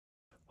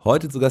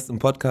Heute zu Gast im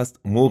Podcast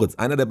Moritz,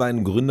 einer der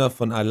beiden Gründer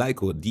von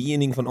Aleiko.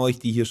 Diejenigen von euch,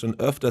 die hier schon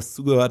öfters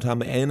zugehört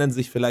haben, erinnern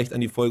sich vielleicht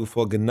an die Folge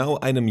vor genau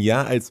einem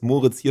Jahr, als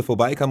Moritz hier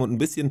vorbeikam und ein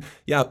bisschen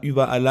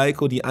über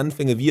Aleiko, die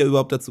Anfänge, wie er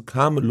überhaupt dazu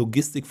kam,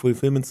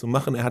 Logistik-Fulfillment zu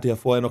machen. Er hatte ja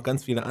vorher noch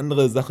ganz viele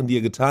andere Sachen, die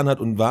er getan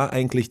hat und war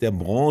eigentlich der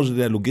Branche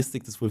der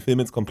Logistik des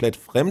Fulfillments komplett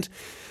fremd.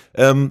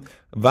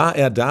 War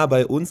er da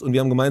bei uns und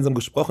wir haben gemeinsam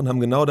gesprochen, haben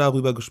genau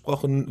darüber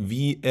gesprochen,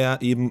 wie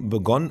er eben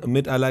begonnen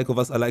mit Aleiko,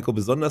 was Aleiko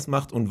besonders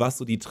macht und was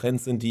so die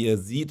Trends sind, die er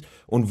sieht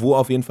und wo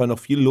auf jeden Fall noch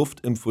viel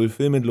Luft im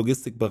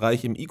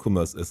Fulfillment-Logistikbereich im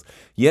E-Commerce ist.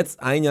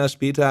 Jetzt, ein Jahr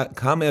später,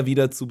 kam er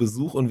wieder zu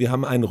Besuch und wir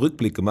haben einen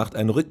Rückblick gemacht,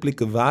 einen Rückblick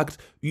gewagt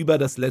über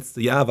das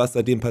letzte Jahr, was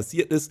seitdem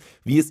passiert ist,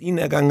 wie es ihm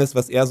ergangen ist,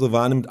 was er so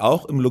wahrnimmt,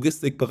 auch im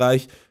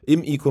Logistikbereich,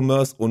 im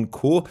E-Commerce und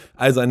Co.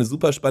 Also eine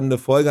super spannende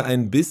Folge,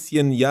 ein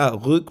bisschen,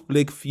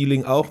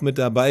 Rückblick-Feeling auch mit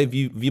dabei,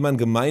 wie man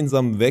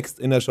gemeinsam wächst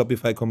in der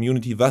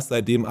Shopify-Community, was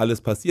seitdem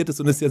alles passiert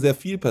ist. Und es ist ja sehr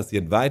viel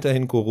passiert.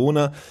 Weiterhin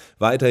Corona,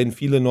 weiterhin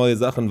viele neue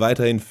Sachen,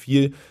 weiterhin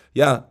viel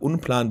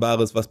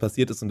Unplanbares, was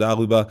passiert ist. Und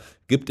darüber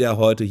gibt er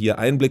heute hier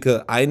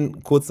Einblicke.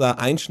 Ein kurzer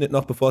Einschnitt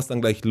noch, bevor es dann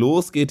gleich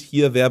losgeht.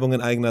 Hier Werbung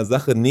in eigener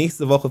Sache.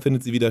 Nächste Woche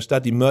findet sie wieder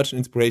statt, die Merchant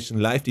Inspiration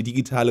Live, die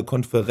digitale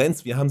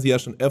Konferenz. Wir haben sie ja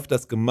schon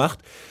öfters gemacht.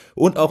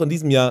 Und auch in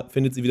diesem Jahr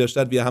findet sie wieder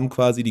statt. Wir haben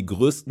quasi die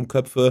größten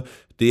Köpfe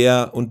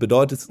und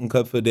bedeutendsten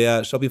Köpfe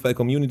der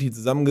Shopify-Community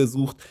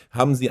zusammengesucht,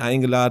 haben sie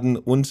eingeladen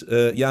und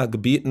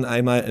gebeten,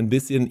 einmal ein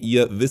bisschen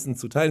ihr Wissen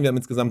zu teilen. Wir haben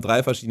insgesamt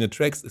 3 verschiedene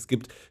Tracks. Es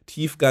gibt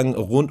Tiefgang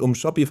rund um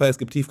Shopify, es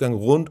gibt Tiefgang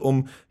rund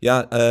um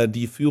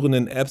die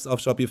führenden Apps auf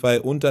Shopify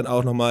und dann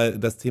auch nochmal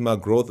das Thema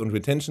Growth und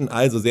Retention.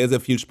 Also sehr,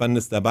 sehr viel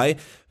Spannendes dabei.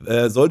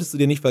 Solltest du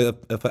dir nicht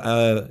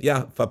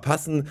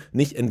verpassen,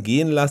 nicht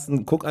entgehen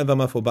lassen, guck einfach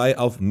mal vorbei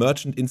auf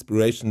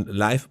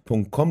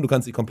merchantinspirationlive.com. Du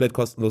kannst dich komplett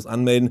kostenlos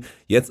anmelden.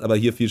 Jetzt aber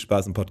hier viel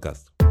Spaß im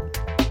Podcast.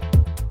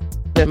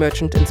 Der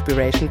Merchant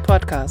Inspiration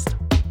Podcast.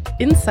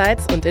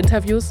 Insights und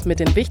Interviews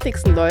mit den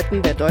wichtigsten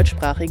Leuten der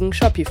deutschsprachigen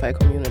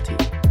Shopify-Community.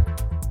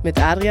 Mit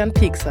Adrian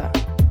Piekser.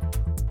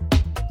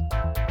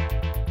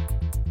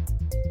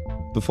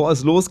 Bevor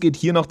es losgeht,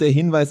 hier noch der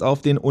Hinweis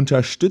auf den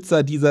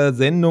Unterstützer dieser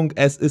Sendung.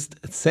 Es ist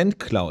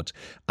SendCloud.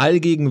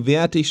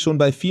 Allgegenwärtig schon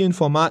bei vielen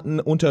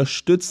Formaten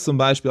unterstützt, zum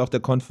Beispiel auch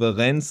der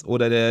Konferenz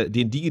oder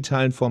den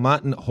digitalen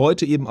Formaten.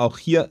 Heute eben auch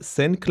hier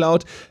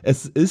SendCloud.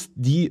 Es ist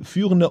die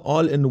führende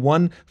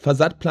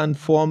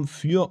All-in-One-Versandplattform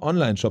für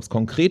Online-Shops.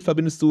 Konkret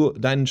verbindest du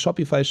deinen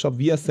Shopify-Shop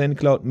via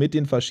SendCloud mit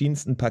den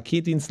verschiedensten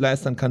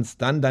Paketdienstleistern,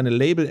 kannst dann deine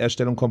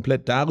Labelerstellung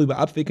komplett darüber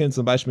abwickeln,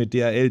 zum Beispiel mit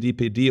DHL,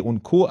 DPD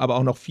und Co., aber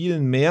auch noch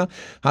vielen mehr.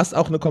 Hast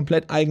auch eine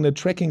komplett eigene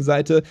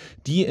Tracking-Seite,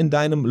 die in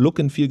deinem Look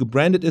and Feel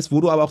gebrandet ist,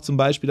 wo du aber auch zum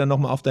Beispiel dann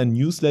nochmal auf deinen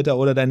Newsletter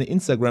oder deine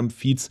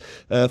Instagram-Feeds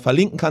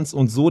verlinken kannst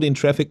und so den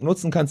Traffic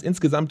nutzen kannst.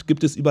 Insgesamt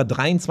gibt es über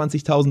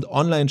 23.000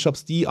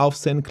 Online-Shops, die auf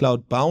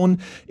SendCloud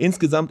bauen.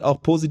 Insgesamt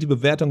auch positive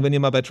Bewertungen, wenn ihr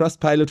mal bei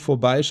Trustpilot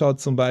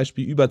vorbeischaut, zum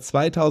Beispiel über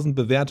 2.000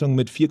 Bewertungen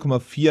mit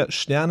 4,4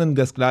 Sternen.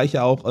 Das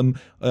gleiche auch im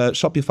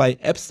Shopify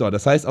App Store.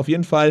 Das heißt auf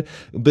jeden Fall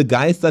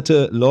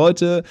begeisterte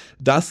Leute,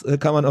 das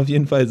kann man auf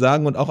jeden Fall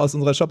sagen. Und auch aus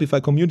unserer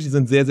Shopify-Community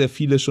sind sehr, sehr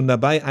viele schon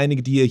dabei.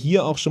 Einige, die ihr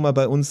hier auch schon mal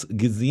bei uns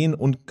gesehen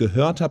und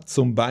gehört habt,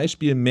 zum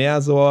Beispiel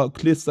Mersor,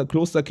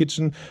 Kloster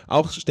Kitchen,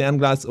 auch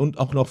Sternglas und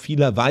auch noch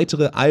viele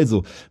weitere.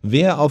 Also,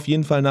 wer auf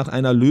jeden Fall nach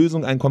einer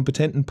Lösung, einen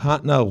kompetenten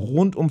Partner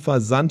rund um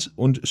Versand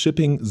und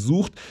Shipping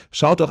sucht,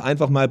 schaut doch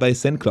einfach mal bei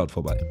SendCloud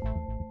vorbei.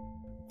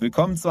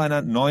 Willkommen zu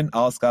einer neuen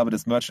Ausgabe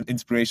des Merchant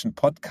Inspiration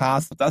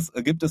Podcast. Das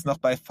gibt es noch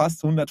bei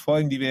fast 100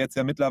 Folgen, die wir jetzt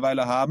ja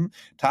mittlerweile haben.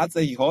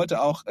 Tatsächlich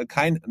heute auch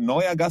kein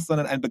neuer Gast,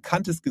 sondern ein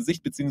bekanntes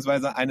Gesicht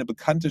bzw. eine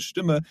bekannte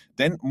Stimme.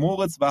 Denn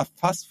Moritz war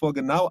fast vor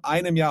genau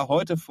einem Jahr,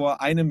 heute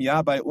vor einem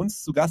Jahr bei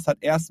uns zu Gast, hat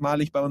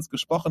erstmalig bei uns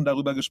gesprochen,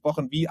 darüber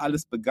gesprochen, wie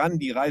alles begann,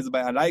 die Reise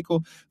bei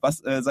Aleiko,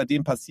 was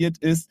seitdem passiert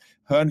ist,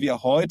 hören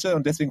wir heute.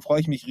 Und deswegen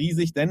freue ich mich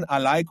riesig, denn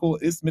Aleiko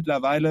ist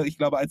mittlerweile, ich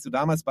glaube, als du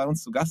damals bei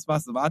uns zu Gast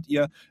warst, wart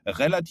ihr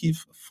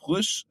relativ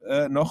frisch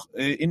noch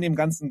in dem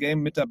ganzen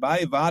Game mit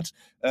dabei, wart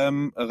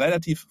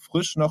relativ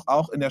frisch noch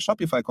auch in der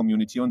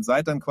Shopify-Community und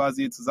seid dann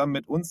quasi zusammen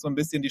mit uns so ein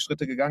bisschen die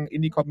Schritte gegangen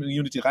in die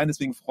Community rein.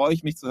 Deswegen freue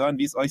ich mich zu hören,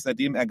 wie es euch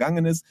seitdem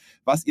ergangen ist,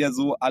 was ihr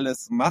so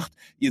alles macht.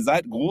 Ihr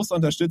seid große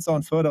Unterstützer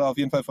und Förderer auf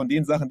jeden Fall von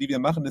den Sachen, die wir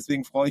machen.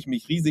 Deswegen freue ich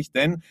mich riesig,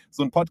 denn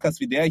so ein Podcast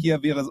wie der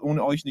hier wäre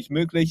ohne euch nicht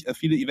möglich.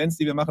 Viele Events,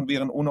 die wir machen,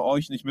 wären ohne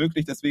euch nicht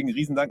möglich. Deswegen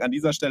Riesendank an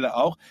dieser Stelle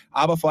auch.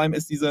 Aber vor allem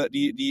ist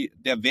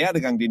der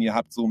Werdegang, den ihr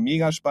habt, so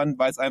mega spannend,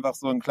 weil es einfach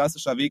so ein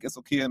klassischer Weg ist,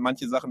 okay,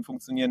 manche Sachen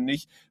funktionieren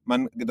nicht,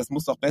 das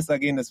muss doch besser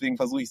gehen, deswegen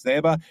versuche ich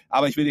selber,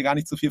 aber ich will dir gar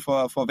nicht zu viel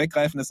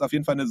vorweggreifen, das ist auf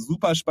jeden Fall eine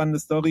super spannende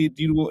Story,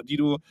 die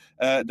du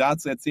da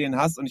zu erzählen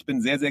hast und ich bin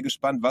sehr, sehr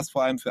gespannt, was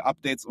vor allem für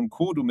Updates und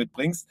Co. du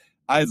mitbringst.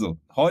 Also,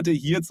 heute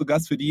hier zu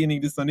Gast für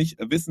diejenigen, die es noch nicht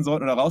wissen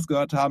sollten oder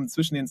rausgehört haben,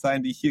 zwischen den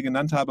Zeilen, die ich hier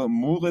genannt habe,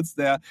 Moritz,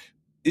 der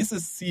ist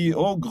es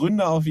CEO,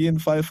 Gründer auf jeden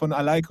Fall von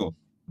Aleiko.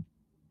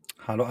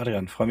 Hallo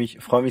Adrian, freue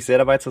mich sehr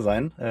dabei zu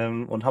sein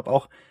und habe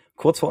auch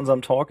kurz vor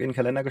unserem Talk in den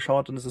Kalender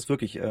geschaut und es ist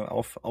wirklich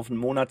auf einen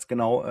Monat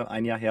genau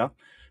ein Jahr her.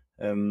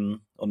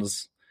 Und es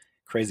ist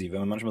crazy,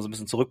 wenn man manchmal so ein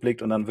bisschen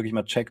zurückblickt und dann wirklich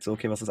mal checkt, so,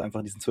 okay, was ist einfach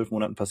in diesen 12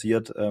 Monaten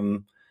passiert.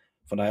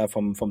 von daher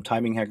vom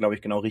Timing her, glaube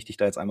ich, genau richtig,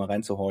 da jetzt einmal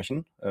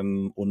reinzuhorchen.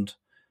 Und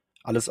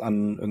alles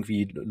an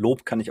irgendwie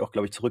Lob kann ich auch,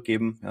 glaube ich,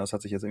 zurückgeben. Ja, es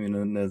hat sich jetzt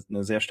irgendwie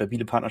eine sehr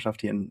stabile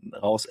Partnerschaft hier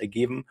raus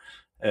ergeben.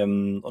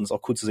 Und es ist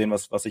auch cool zu sehen,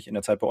 was sich in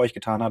der Zeit bei euch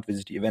getan hat, wie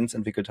sich die Events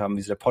entwickelt haben,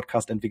 wie sich der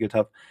Podcast entwickelt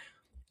hat.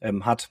 Ja,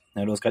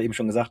 du hast gerade eben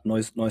schon gesagt,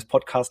 neues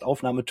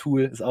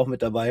Podcast-Aufnahmetool ist auch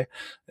mit dabei,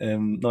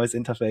 neues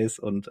Interface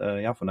und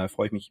ja, von daher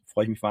freue ich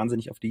mich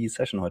wahnsinnig auf die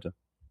Session heute.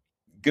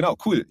 Genau,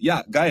 cool.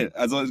 Ja, geil.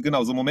 Also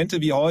genau, so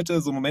Momente wie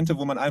heute, so Momente,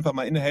 wo man einfach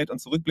mal innehält und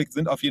zurückblickt,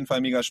 sind auf jeden Fall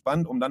mega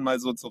spannend, um dann mal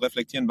so zu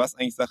reflektieren, was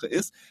eigentlich Sache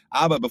ist.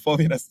 Aber bevor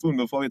wir das tun,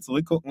 bevor wir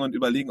zurückgucken und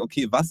überlegen,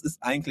 okay, was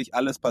ist eigentlich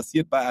alles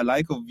passiert bei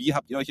Aleiko? Wie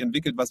habt ihr euch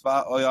entwickelt? Was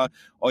war eure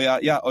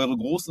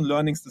großen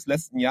Learnings des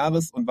letzten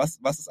Jahres und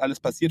was ist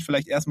alles passiert?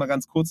 Vielleicht erstmal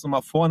ganz kurz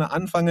nochmal vorne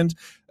anfangend.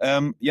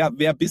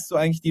 Wer bist du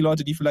eigentlich? Die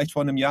Leute, die vielleicht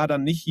vor einem Jahr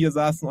dann nicht hier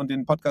saßen und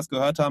den Podcast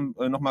gehört haben,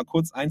 nochmal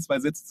kurz 1, 2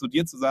 Sätze zu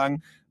dir zu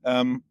sagen,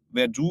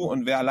 wer du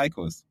und wer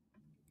Aleiko ist.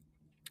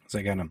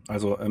 Sehr gerne.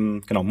 Also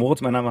genau,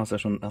 Moritz, mein Name, hast du ja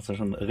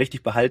schon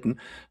richtig behalten.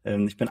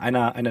 Ich bin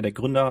einer der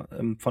Gründer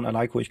von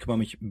Aleiko. Ich kümmere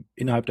mich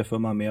innerhalb der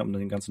Firma mehr um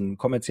den ganzen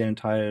kommerziellen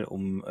Teil,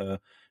 um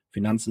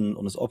Finanzen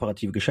und das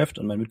operative Geschäft.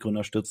 Und mein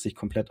Mitgründer stürzt sich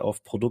komplett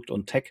auf Produkt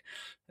und Tech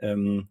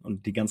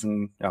und die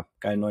ganzen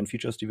geilen neuen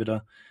Features, die wir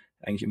da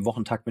eigentlich im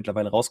Wochentakt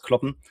mittlerweile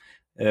rauskloppen.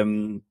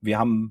 Wir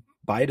haben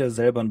beide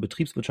selber einen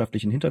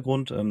betriebswirtschaftlichen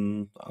Hintergrund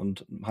und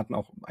hatten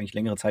auch eigentlich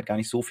längere Zeit gar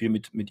nicht so viel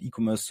mit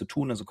E-Commerce zu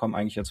tun. Also kommen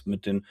eigentlich jetzt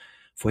mit den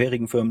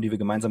vorherigen Firmen, die wir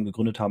gemeinsam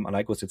gegründet haben.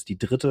 Aleiko ist jetzt die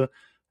dritte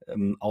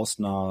aus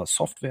einer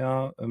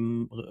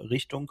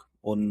Software-Richtung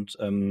und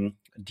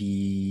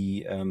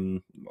die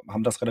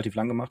haben das relativ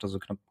lang gemacht, also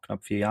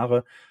knapp 4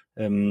 Jahre.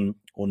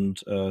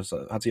 Und es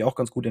hat sich auch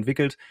ganz gut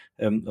entwickelt.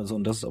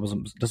 Und das ist aber so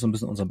ein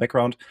bisschen unser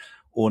Background.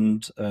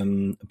 Und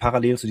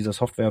parallel zu dieser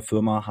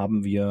Softwarefirma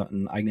haben wir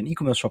einen eigenen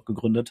E-Commerce-Shop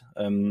gegründet.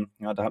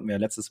 Da hatten wir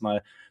letztes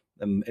Mal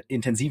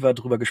intensiver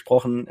drüber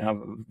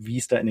gesprochen, wie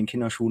es da in den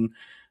Kinderschuhen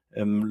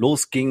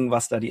losging,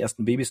 was da die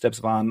ersten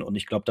Baby-Steps waren. Und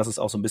ich glaube, das ist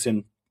auch so ein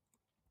bisschen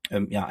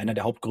einer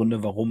der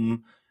Hauptgründe,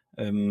 warum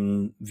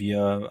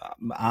wir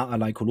A,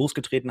 Aleiko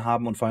losgetreten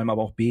haben und vor allem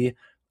aber auch B,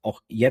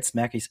 auch jetzt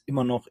merke ich es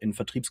immer noch in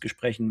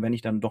Vertriebsgesprächen, wenn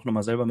ich dann doch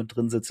nochmal selber mit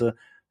drin sitze,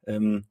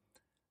 man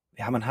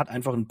hat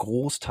einfach einen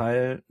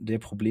Großteil der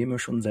Probleme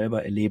schon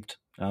selber erlebt.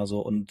 Also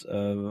und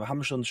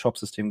haben schon das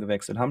Shop-System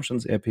gewechselt, haben schon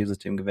das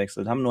ERP-System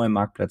gewechselt, haben neue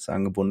Marktplätze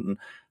angebunden,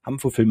 haben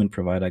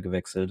Fulfillment-Provider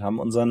gewechselt, haben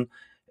unseren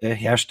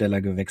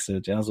Hersteller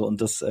gewechselt. Ja, so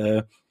und das,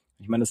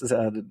 ich meine, das ist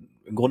ja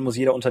im Grunde muss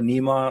jeder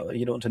Unternehmer,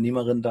 jede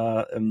Unternehmerin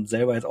da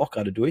selber jetzt auch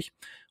gerade durch.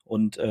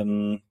 Und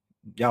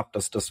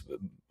das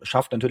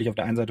schafft natürlich auf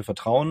der einen Seite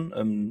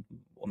Vertrauen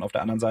und auf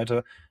der anderen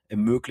Seite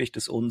ermöglicht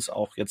es uns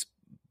auch jetzt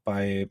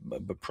bei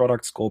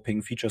Product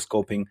Scoping, Feature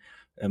Scoping,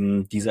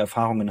 diese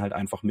Erfahrungen halt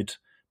einfach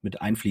mit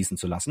einfließen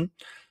zu lassen.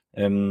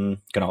 Genau,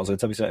 also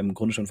jetzt habe ich es ja im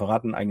Grunde schon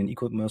verraten, einen eigenen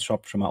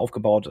E-Commerce-Shop schon mal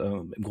aufgebaut,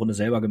 im Grunde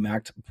selber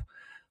gemerkt,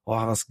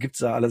 was gibt's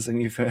da alles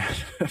irgendwie für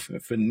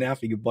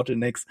nervige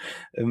Bottlenecks,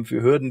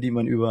 für Hürden, die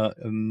man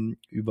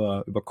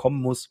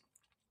überkommen muss.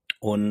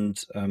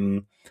 Und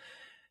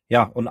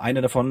und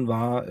eine davon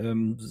war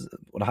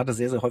oder hatte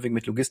sehr, sehr häufig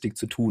mit Logistik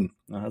zu tun.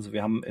 Also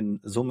wir haben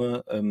in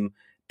Summe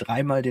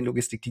 3-mal den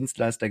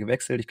Logistikdienstleister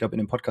gewechselt. Ich glaube, in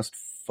dem Podcast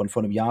von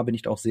vor einem Jahr bin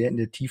ich da auch sehr in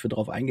der Tiefe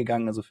drauf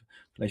eingegangen. Also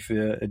vielleicht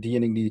für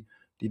diejenigen, die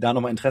da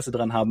nochmal Interesse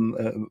dran haben,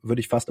 würde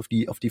ich fast auf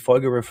die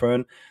Folge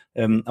referen.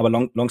 Aber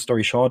long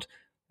story short,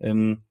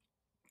 der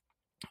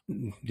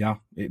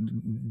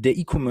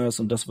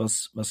E-Commerce und das,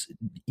 was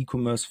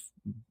E-Commerce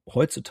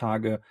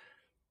heutzutage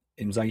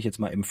sage ich jetzt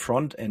mal, im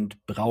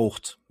Frontend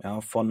braucht,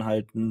 von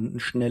halt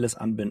ein schnelles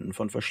Anbinden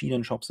von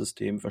verschiedenen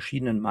Shopsystemen,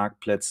 verschiedenen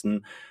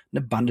Marktplätzen,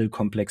 eine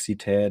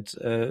Bundle-Komplexität,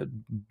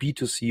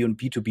 B2C und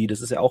B2B,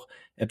 das ist ja auch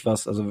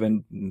etwas, also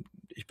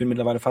ich bin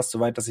mittlerweile fast so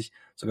weit, dass ich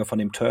sogar von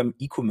dem Term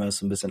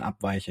E-Commerce ein bisschen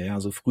abweiche, ja,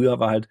 also früher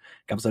gab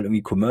es halt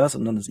irgendwie Commerce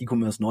und dann ist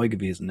E-Commerce neu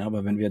gewesen, ja,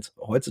 aber wenn wir jetzt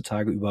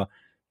heutzutage über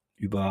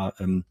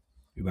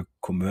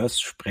Commerce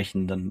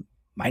sprechen, dann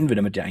meinen wir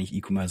damit ja eigentlich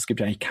E-Commerce. Es gibt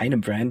ja eigentlich keine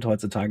Brand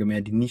heutzutage mehr,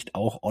 die nicht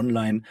auch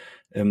online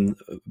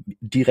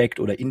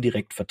direkt oder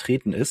indirekt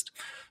vertreten ist.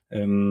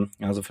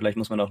 Also vielleicht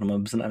muss man auch nochmal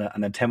ein bisschen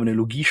an der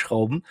Terminologie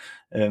schrauben.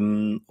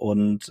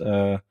 Und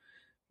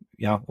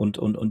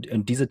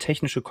diese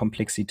technische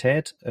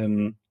Komplexität,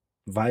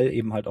 weil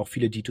eben halt auch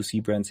viele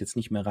D2C-Brands jetzt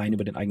nicht mehr rein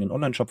über den eigenen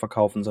Online-Shop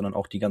verkaufen, sondern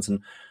auch die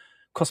ganzen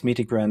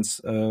Kosmetik-Brands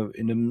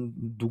in dem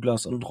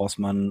Douglas und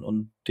Rossmann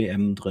und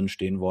DM drin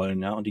stehen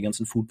wollen, ja, und die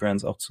ganzen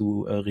Food-Brands auch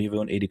zu Rewe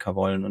und Edeka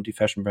wollen und die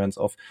Fashion-Brands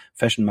auf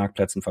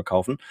Fashion-Marktplätzen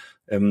verkaufen,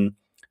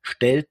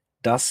 stellt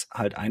das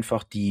halt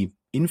einfach die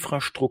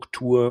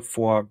Infrastruktur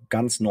vor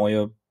ganz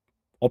neue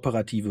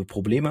operative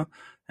Probleme,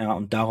 ja,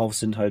 und darauf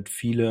sind halt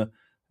viele,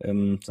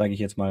 sage ich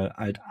jetzt mal,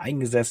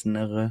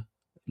 alteingesessenere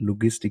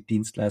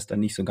Logistikdienstleister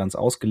nicht so ganz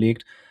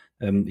ausgelegt.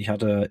 Ich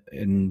hatte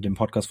in dem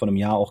Podcast von einem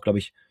Jahr auch, glaube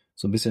ich,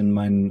 so ein bisschen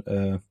mein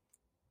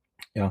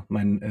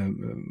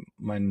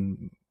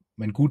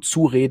gut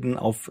Zureden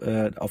auf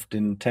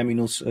den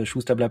Terminus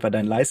Schuster bleibt bei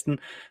deinen Leisten,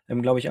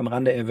 glaube ich, am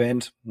Rande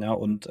erwähnt. Ja,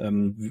 und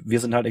wir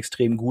sind halt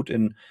extrem gut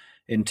in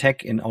in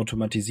Tech, in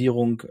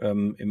Automatisierung,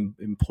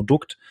 im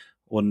Produkt.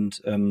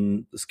 Und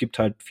es gibt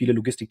halt viele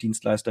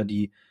Logistikdienstleister,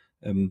 die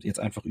jetzt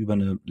einfach über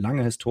eine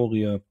lange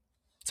Historie,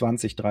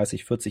 20,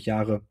 30, 40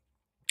 Jahre,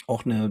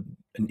 auch ein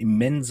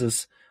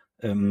immenses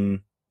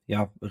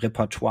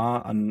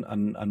Repertoire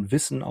an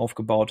Wissen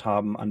aufgebaut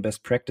haben, an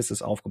Best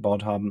Practices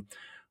aufgebaut haben.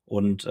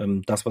 Und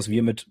das, was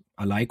wir mit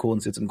Alaiko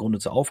uns jetzt im Grunde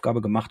zur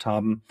Aufgabe gemacht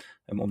haben,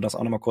 um das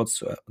auch nochmal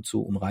kurz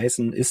zu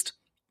umreißen, ist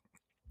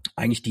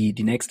eigentlich die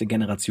nächste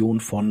Generation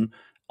von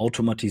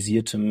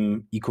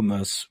automatisiertem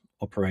E-Commerce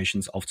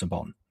Operations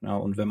aufzubauen. Ja,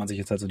 und wenn man sich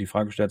jetzt halt so die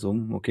Frage stellt, so,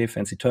 okay,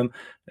 fancy term,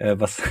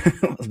 was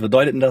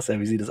bedeutet denn das? Ja,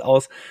 wie sieht es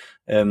aus?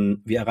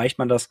 Wie erreicht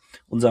man das?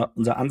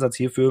 Unser Ansatz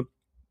hierfür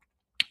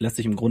lässt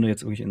sich im Grunde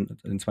jetzt wirklich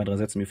in 2, 3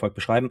 Sätzen wie folgt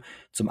beschreiben.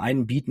 Zum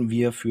einen bieten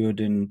wir für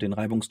den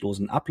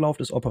reibungslosen Ablauf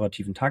des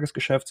operativen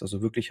Tagesgeschäfts,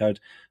 also wirklich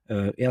halt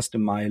erste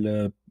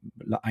Meile,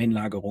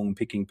 Einlagerung,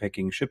 Picking,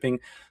 Packing, Shipping,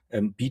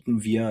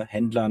 bieten wir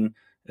Händlern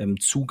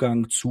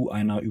Zugang zu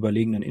einer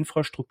überlegenen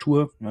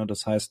Infrastruktur. Ja,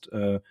 das heißt,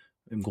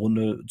 im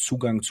Grunde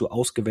Zugang zu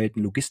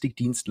ausgewählten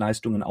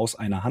Logistikdienstleistungen aus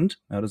einer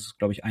Hand. Ja, das ist,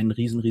 glaube ich, ein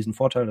riesen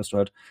Vorteil, dass du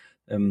halt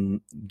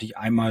dich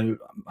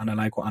einmal an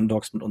Alaiko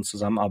andockst, mit uns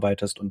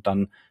zusammenarbeitest und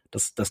dann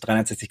das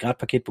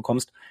 360-Grad-Paket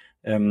bekommst.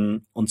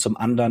 Und zum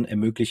anderen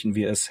ermöglichen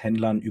wir es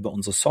Händlern über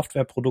unsere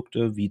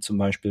Softwareprodukte, wie zum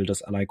Beispiel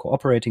das Alaiko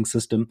Operating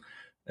System,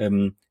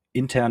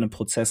 interne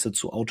Prozesse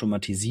zu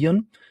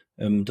automatisieren.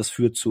 Das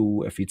führt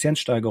zu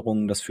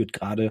Effizienzsteigerungen, das führt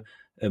gerade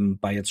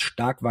bei jetzt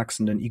stark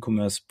wachsenden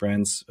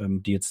E-Commerce-Brands,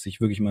 die jetzt sich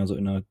wirklich mal so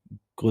in einer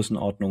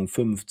Größenordnung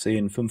 5,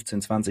 10,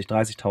 15, 20,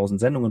 30.000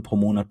 Sendungen pro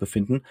Monat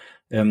befinden,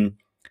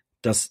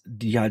 dass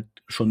die halt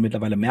schon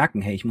mittlerweile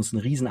merken, hey, ich muss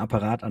einen riesen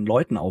Apparat an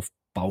Leuten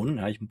aufbauen.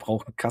 Ja, ich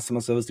brauche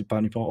Customer Service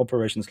Department, ich brauche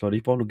Operations Leute,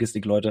 ich brauche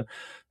Logistik-Leute.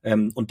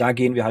 Und da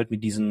gehen wir halt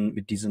mit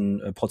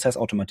diesen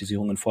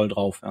Prozessautomatisierungen voll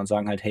drauf, ja, und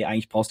sagen halt, hey,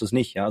 eigentlich brauchst du es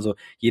nicht. Ja, also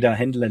jeder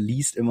Händler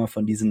liest immer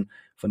von diesen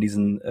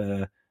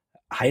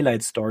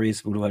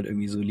Highlight-Stories, wo du halt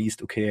irgendwie so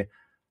liest, okay,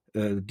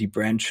 die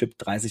Brand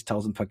shippt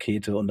 30.000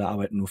 Pakete und da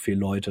arbeiten nur 4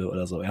 Leute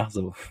oder so. Ja,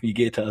 so wie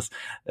geht das?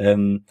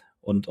 Und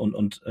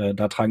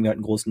da tragen wir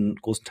halt einen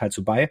großen Teil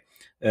zu bei.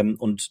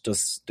 Und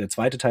der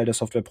zweite Teil der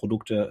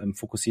Softwareprodukte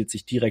fokussiert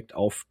sich direkt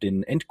auf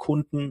den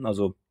Endkunden,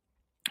 also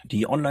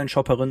die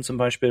Online-Shopperin zum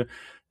Beispiel,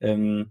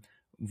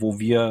 wo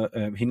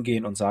wir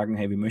hingehen und sagen,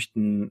 hey, wir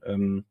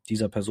möchten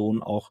dieser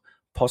Person auch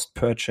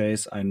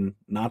Post-Purchase ein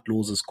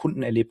nahtloses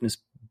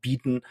Kundenerlebnis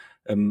bieten,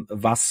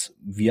 was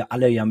wir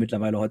alle ja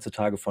mittlerweile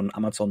heutzutage von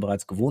Amazon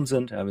bereits gewohnt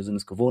sind. Ja, wir sind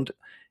es gewohnt,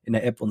 in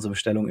der App unsere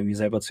Bestellung irgendwie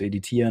selber zu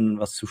editieren,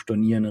 was zu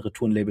stornieren, ein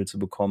Retourenlabel zu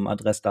bekommen,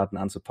 Adressdaten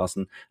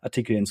anzupassen,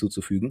 Artikel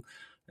hinzuzufügen.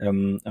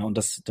 Und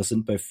das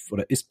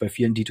ist bei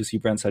vielen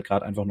D2C-Brands halt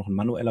gerade einfach noch ein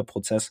manueller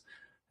Prozess.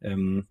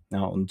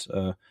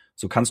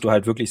 So kannst du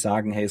halt wirklich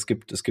sagen, hey, es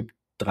gibt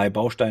 3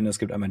 Bausteine. Es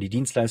gibt einmal die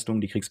Dienstleistung,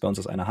 die kriegst du bei uns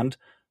aus einer Hand.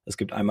 Es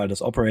gibt einmal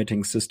das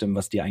Operating System,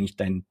 was dir eigentlich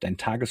dein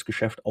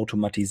Tagesgeschäft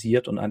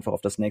automatisiert und einfach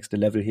auf das nächste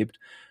Level hebt.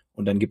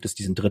 Und dann gibt es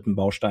diesen dritten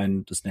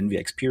Baustein, das nennen wir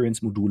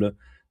Experience-Module,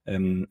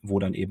 wo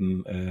dann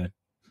eben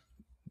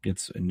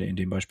jetzt in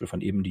dem Beispiel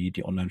von eben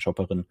die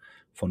Online-Shopperin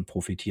von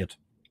profitiert.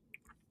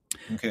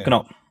 Okay.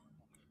 Genau.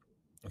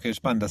 Okay,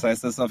 spannend. Das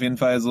heißt, das ist auf jeden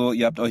Fall so,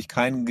 ihr habt euch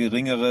keine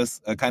geringere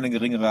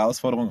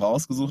Herausforderung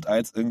rausgesucht,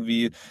 als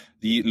irgendwie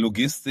die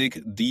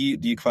Logistik,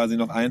 die quasi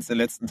noch eins der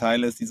letzten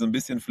Teile ist, die so ein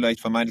bisschen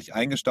vielleicht vermeintlich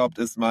eingestaubt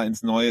ist, mal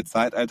ins neue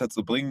Zeitalter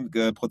zu bringen,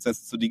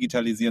 Prozesse zu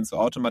digitalisieren, zu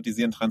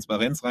automatisieren,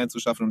 Transparenz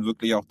reinzuschaffen und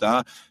wirklich auch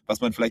da, was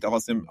man vielleicht auch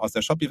aus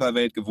der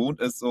Shopify-Welt gewohnt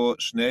ist, so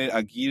schnell,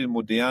 agil,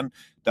 modern,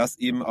 das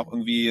eben auch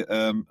irgendwie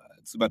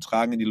zu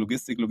übertragen in die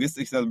Logistik.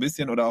 Logistik ist ja so ein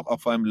bisschen, oder auch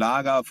vor allem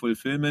Lager,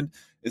 Fulfillment,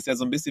 ist ja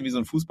so ein bisschen wie so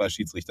ein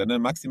Fußballschiedsrichter, ne?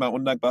 Maximal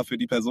undankbar für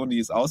die Person, die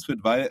es ausführt,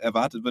 weil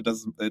erwartet wird,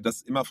 dass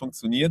das immer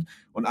funktioniert.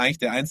 Und eigentlich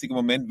der einzige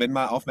Moment, wenn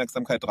mal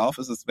Aufmerksamkeit drauf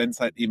ist, ist, wenn es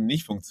halt eben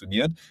nicht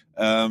funktioniert.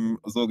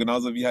 So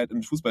genauso wie halt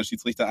ein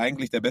Fußballschiedsrichter.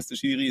 Eigentlich der beste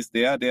Schiri ist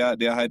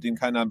der halt den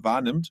keiner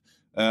wahrnimmt,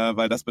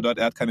 weil das bedeutet,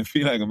 er hat keine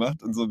Fehler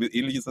gemacht. Und so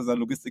ähnlich ist das in der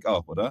Logistik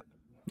auch, oder?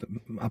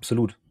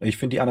 Absolut. Ich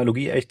finde die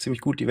Analogie echt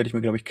ziemlich gut, die werde ich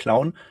mir, glaube ich,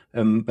 klauen.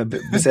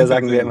 Bisher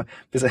sagen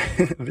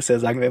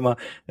wir immer,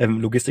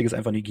 Logistik ist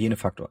einfach ein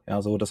Hygienefaktor.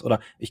 Ja, so das, oder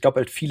ich glaube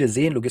halt, viele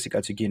sehen Logistik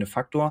als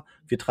Hygienefaktor.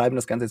 Wir treiben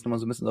das Ganze jetzt nochmal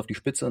so ein bisschen auf die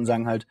Spitze und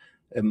sagen halt,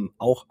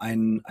 auch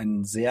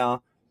ein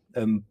sehr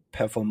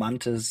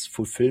performantes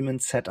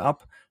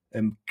Fulfillment-Setup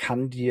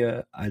kann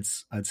dir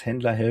als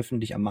Händler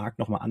helfen, dich am Markt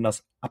nochmal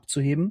anders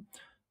abzuheben.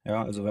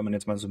 Ja, also wenn man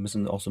jetzt mal so ein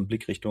bisschen auch so einen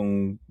Blick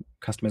Richtung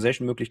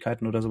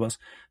Customization-Möglichkeiten oder sowas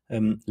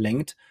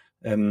lenkt.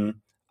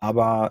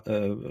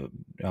 Aber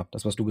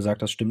das, was du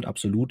gesagt hast, stimmt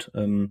absolut.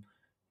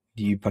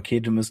 Die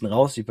Pakete müssen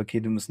raus, die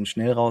Pakete müssen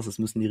schnell raus, es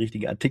müssen die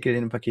richtigen Artikel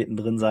in den Paketen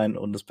drin sein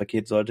und das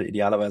Paket sollte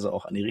idealerweise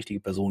auch an die richtige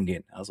Person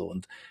gehen. Also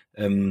und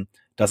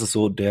das ist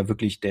so der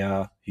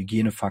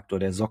Hygienefaktor,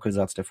 der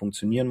Sockelsatz, der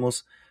funktionieren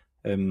muss.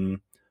 Auch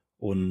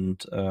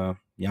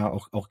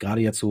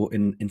gerade jetzt so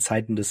in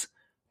Zeiten des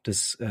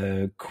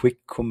Quick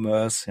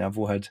Commerce, ja,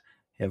 wo halt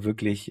ja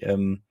wirklich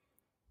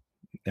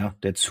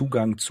der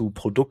Zugang zu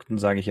Produkten,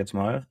 sage ich jetzt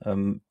mal,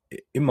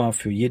 immer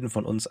für jeden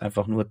von uns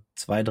einfach nur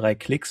 2, 3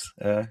 Klicks,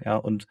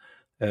 und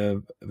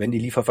wenn die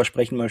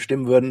Lieferversprechen mal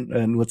stimmen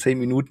würden, nur 10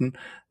 Minuten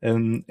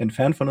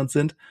entfernt von uns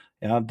sind,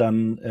 ja,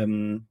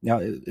 dann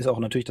ist auch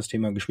natürlich das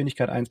Thema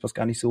Geschwindigkeit eins, was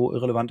gar nicht so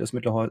irrelevant ist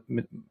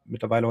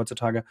mittlerweile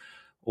heutzutage.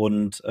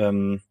 Und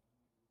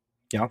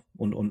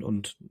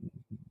und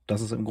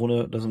das ist im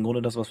Grunde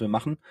das, was wir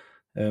machen.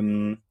 Das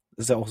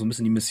ist ja auch so ein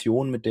bisschen die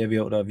Mission,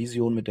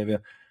 Vision, mit der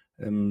wir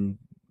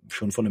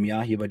schon vor einem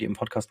Jahr hier bei dir im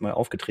Podcast mal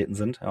aufgetreten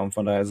sind. Ja, und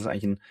von daher ist es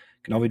eigentlich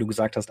genau wie du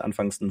gesagt hast,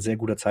 anfangs ein sehr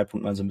guter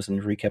Zeitpunkt, mal so ein bisschen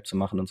ein Recap zu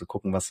machen und zu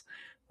gucken, was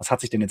hat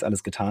sich denn jetzt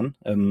alles getan?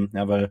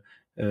 Weil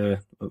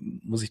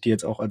muss ich dir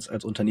jetzt auch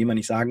als Unternehmer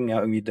nicht sagen,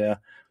 ja, irgendwie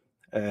der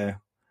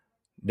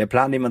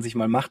Plan, den man sich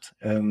mal macht,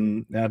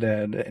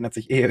 der ändert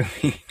sich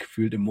irgendwie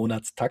gefühlt im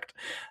Monatstakt.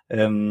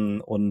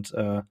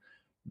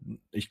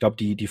 Ich glaube,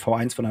 die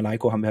V1 von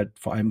Alaiko haben wir halt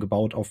vor allem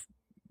gebaut auf,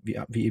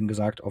 wie eben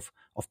gesagt, auf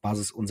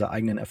Basis unserer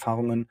eigenen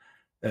Erfahrungen,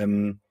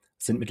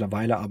 sind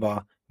mittlerweile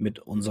aber mit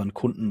unseren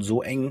Kunden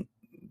so eng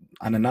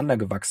aneinander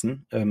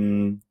gewachsen,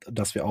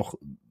 dass wir auch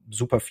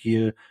super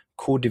viel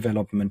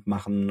Co-Development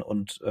machen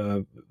und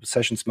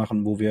Sessions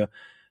machen, wo wir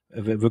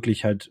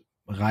wirklich halt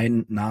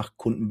rein nach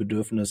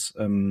Kundenbedürfnis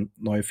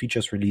neue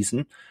Features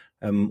releasen.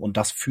 Und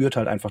das führt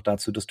halt einfach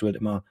dazu, dass du halt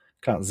immer,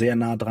 klar, sehr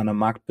nah dran am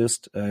Markt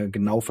bist,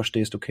 genau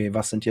verstehst, okay,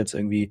 was sind jetzt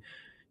irgendwie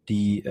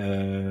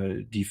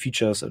die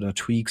Features oder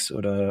Tweaks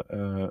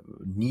oder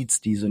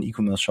Needs, die so ein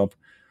E-Commerce-Shop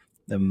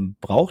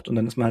braucht, und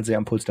dann ist man halt sehr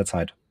am Puls der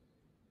Zeit.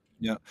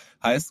 Ja,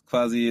 heißt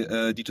quasi,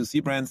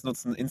 D2C-Brands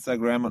nutzen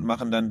Instagram und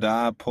machen dann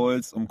da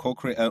Polls, um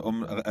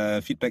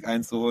Feedback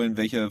einzuholen,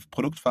 welche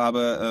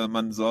Produktfarbe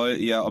man soll,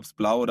 eher ob es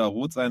blau oder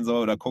rot sein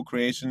soll, oder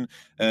Co-Creation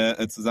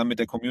zusammen mit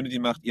der Community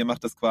macht. Ihr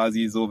macht das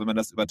quasi so, wenn man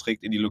das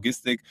überträgt in die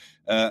Logistik.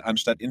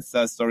 Anstatt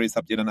Insta-Stories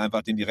habt ihr dann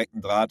einfach den direkten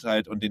Draht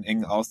halt und den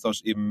engen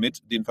Austausch eben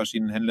mit den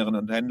verschiedenen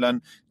Händlerinnen und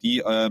Händlern,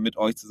 die mit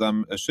euch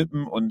zusammen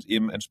shippen und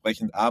eben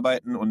entsprechend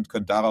arbeiten, und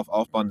könnt darauf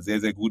aufbauen, sehr,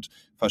 sehr gut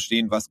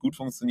verstehen, was gut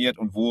funktioniert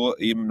und wo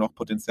eben noch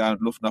Potenzial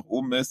und Luft nach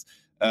oben ist,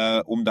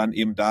 um dann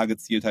eben da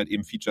gezielt halt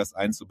eben Features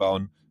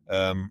einzubauen.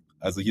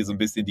 Also hier so ein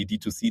bisschen die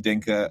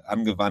D2C-Denke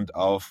angewandt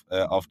auf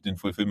den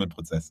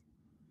Fulfillment-Prozess.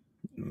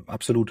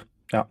 Absolut,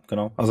 ja,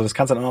 genau. Also das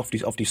kannst du dann auch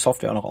auf die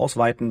Software auch noch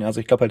ausweiten. Also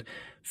ich glaube halt,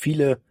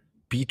 viele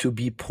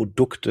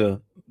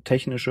B2B-Produkte,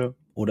 technische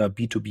oder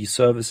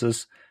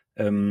B2B-Services,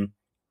 haben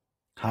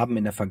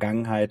in der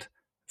Vergangenheit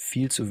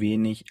viel zu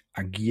wenig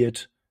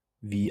agiert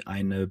wie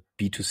eine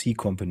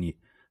B2C-Company.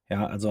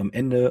 Ja, also am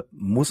Ende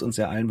muss uns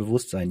ja allen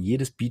bewusst sein,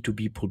 jedes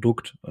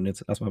B2B-Produkt, und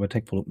jetzt lass mal bei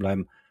Tech-Produkten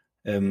bleiben,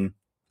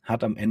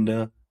 hat am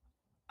Ende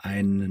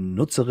eine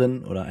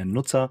Nutzerin oder einen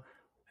Nutzer,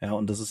 ja,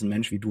 und das ist ein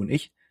Mensch wie du und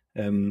ich.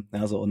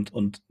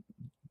 Und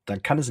da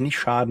kann es nicht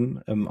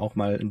schaden, auch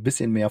mal ein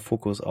bisschen mehr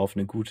Fokus auf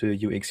eine gute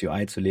UX,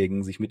 UI zu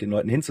legen, sich mit den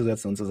Leuten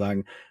hinzusetzen und zu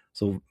sagen,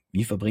 so,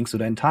 wie verbringst du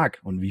deinen Tag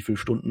und wie viele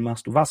Stunden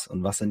machst du was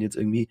und was sind jetzt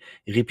irgendwie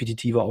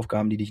repetitive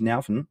Aufgaben, die dich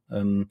nerven?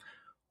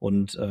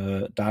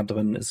 Da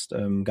drin ist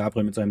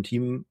Gabriel mit seinem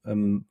Team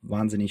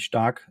wahnsinnig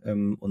stark.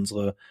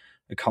 Unsere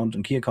Account-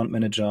 und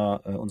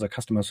Key-Account-Manager, unser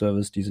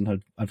Customer-Service, die sind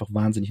halt einfach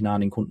wahnsinnig nah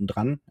an den Kunden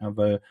dran, ja,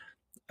 weil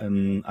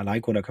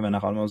Alaiko, da können wir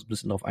nachher auch noch ein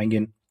bisschen drauf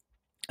eingehen,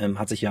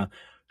 hat sich ja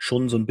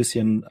schon so ein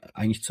bisschen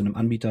eigentlich zu einem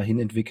Anbieter hin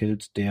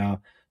entwickelt,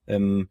 der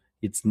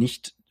jetzt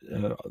nicht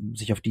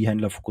sich auf die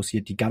Händler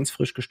fokussiert, die ganz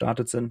frisch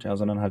gestartet sind, ja,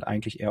 sondern halt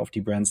eigentlich eher auf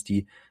die Brands,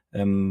 die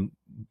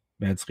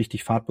jetzt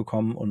richtig Fahrt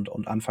bekommen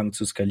und anfangen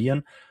zu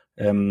skalieren.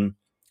 Und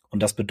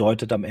das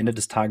bedeutet am Ende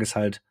des Tages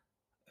halt,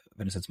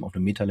 wenn du es jetzt mal auf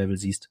einem Meta-Level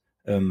siehst,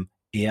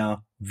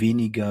 eher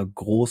weniger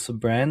große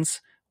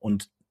Brands,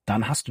 und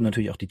dann hast du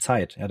natürlich auch die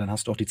Zeit. Ja, dann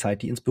hast du auch die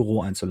Zeit, die ins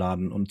Büro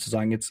einzuladen und zu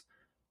sagen, jetzt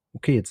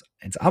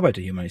arbeite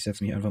hier mal. Ich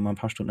setze mich einfach mal ein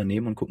paar Stunden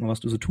daneben und guck mal, was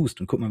du so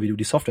tust und guck mal, wie du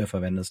die Software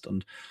verwendest.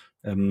 Und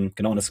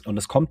genau, und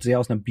das kommt sehr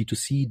aus einer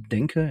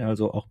B2C-Denke,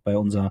 also auch bei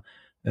unserer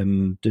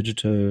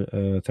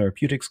Digital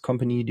Therapeutics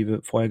Company, die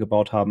wir vorher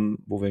gebaut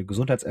haben, wo wir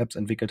Gesundheits-Apps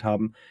entwickelt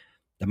haben.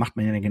 Da macht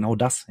man ja genau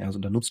das. Ja, also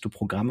da nutzt du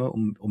Programme,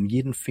 um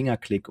jeden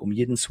Fingerklick, um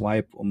jeden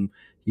Swipe, um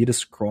jedes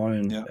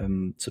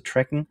Scrollen zu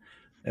tracken.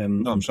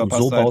 Genau, im Shop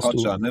hast du halt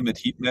Hotjar, ne, mit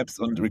Heatmaps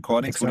und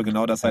Recordings, exakt, wo du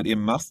genau das halt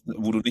eben machst,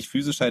 wo du nicht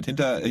physisch halt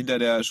hinter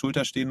der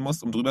Schulter stehen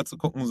musst, um drüber zu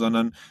gucken,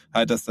 sondern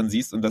halt das dann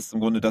siehst, und das ist im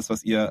Grunde das,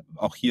 was ihr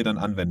auch hier dann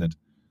anwendet.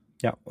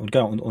 Ja, und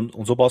genau,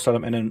 und so baust du halt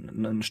am Ende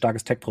ein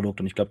starkes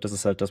Tech-Produkt, und ich glaube, das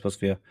ist halt das,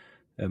 was wir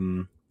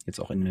jetzt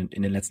auch in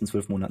den letzten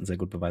 12 Monaten sehr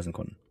gut beweisen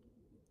konnten.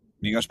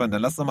 Mega spannend.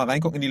 Dann lass doch mal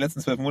reingucken in die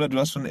letzten 12 Monate. Du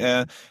hast schon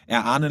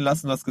erahnen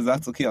lassen, du hast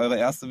gesagt, okay, eure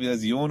erste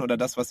Version oder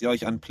das, was ihr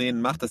euch an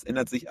Plänen macht, das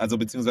ändert sich, also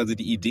beziehungsweise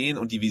die Ideen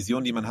und die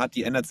Vision, die man hat,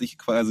 die ändert sich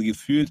quasi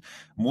gefühlt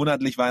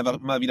monatlich, weil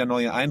einfach immer wieder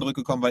neue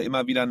Eindrücke kommen, weil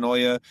immer wieder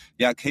neue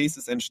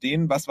Cases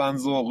entstehen. Was waren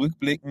so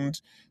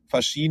rückblickend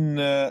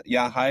verschiedene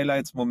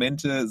Highlights,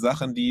 Momente,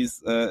 Sachen, die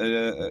es,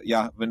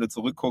 wenn du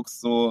zurückguckst,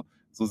 so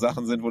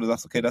Sachen sind, wo du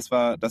sagst, okay, das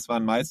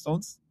waren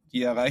Milestones, die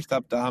ihr erreicht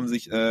habt, da haben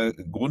sich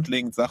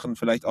grundlegend Sachen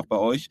vielleicht auch bei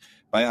euch,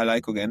 bei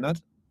Alaiko geändert?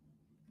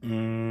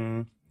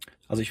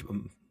 Also ich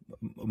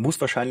muss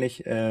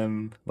wahrscheinlich,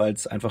 weil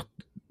es einfach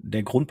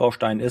der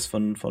Grundbaustein ist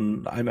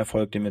von allem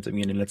Erfolg, den wir jetzt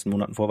irgendwie in den letzten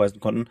Monaten vorweisen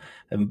konnten,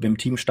 mit dem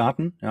Team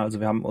starten. Ja, also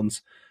wir haben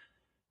uns,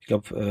 ich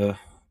glaube,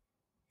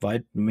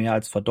 weit mehr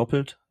als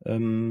verdoppelt,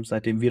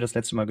 seitdem wir das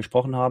letzte Mal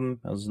gesprochen haben.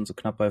 Also sind so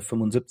knapp bei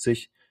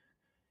 75.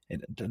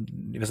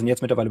 Wir sind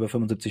jetzt mittlerweile bei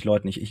 75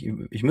 Leuten.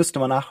 Ich müsste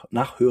mal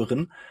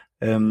nachhören,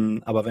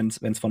 aber wenn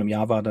es vor einem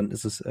Jahr war, dann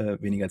ist es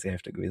weniger als die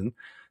Hälfte gewesen.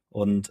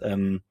 Und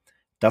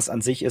das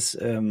an sich ist,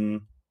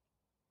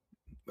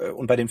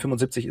 und bei den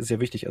 75 ist ja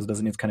wichtig, also da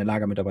sind jetzt keine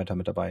Lagermitarbeiter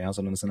mit dabei, ja,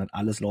 sondern es sind halt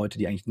alles Leute,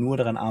 die eigentlich nur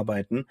daran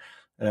arbeiten,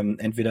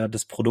 entweder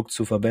das Produkt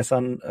zu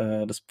verbessern,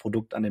 das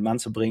Produkt an den Mann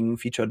zu bringen,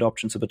 Feature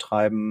Adoption zu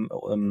betreiben,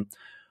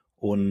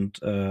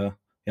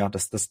 ja,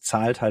 das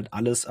zahlt halt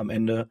alles am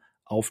Ende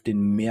auf den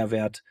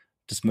Mehrwert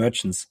des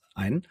Merchants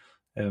ein.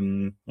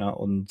 Wenn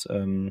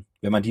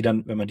man die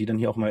dann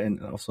hier auch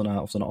mal auf so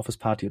einer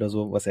Office-Party oder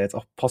so, was ja jetzt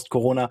auch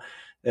post-Corona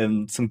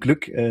zum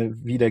Glück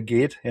wieder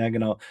geht, ja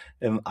genau,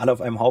 alle auf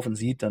einem Haufen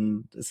sieht,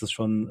 dann ist es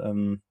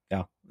schon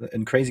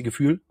ein crazy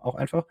Gefühl auch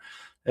einfach.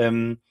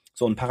 Und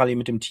parallel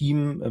mit dem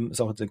Team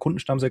ist auch jetzt der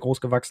Kundenstamm sehr groß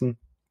gewachsen.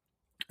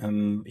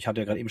 Ich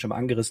hatte ja gerade eben schon mal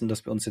angerissen,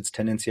 dass wir uns jetzt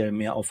tendenziell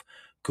mehr auf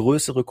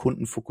größere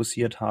Kunden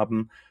fokussiert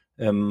haben.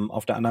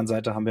 Auf der anderen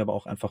Seite haben wir aber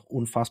auch einfach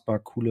unfassbar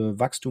coole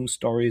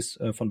Wachstumsstories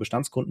von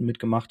Bestandskunden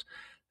mitgemacht.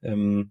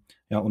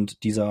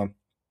 Und dieser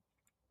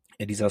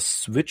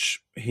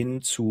Switch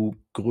hin zu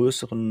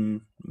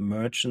größeren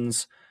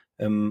Merchants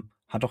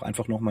hat auch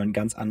einfach nochmal ein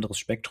ganz anderes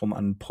Spektrum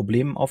an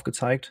Problemen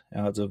aufgezeigt.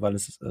 Ja, also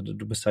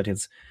du bist halt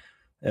jetzt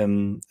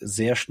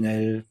sehr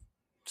schnell,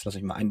 jetzt lasse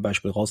ich mal ein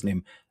Beispiel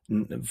rausnehmen,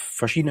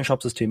 verschiedene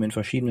Shopsysteme in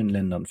verschiedenen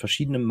Ländern,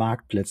 verschiedene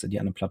Marktplätze, die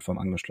an eine Plattform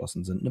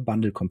angeschlossen sind, eine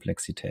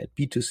Bundle-Komplexität,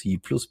 B2C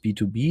plus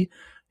B2B,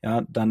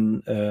 ja,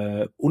 dann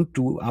und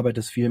du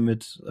arbeitest viel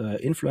mit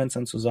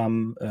Influencern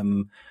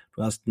zusammen,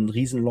 du hast einen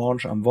riesen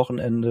Launch am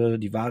Wochenende,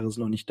 die Ware ist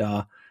noch nicht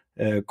da,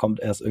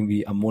 kommt erst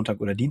irgendwie am Montag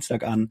oder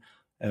Dienstag an,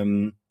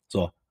 dann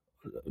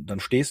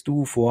stehst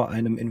du vor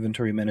einem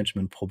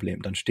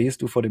Inventory-Management-Problem, dann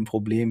stehst du vor dem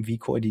Problem, wie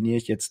koordiniere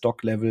ich jetzt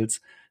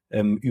Stock-Levels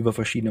über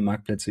verschiedene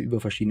Marktplätze, über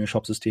verschiedene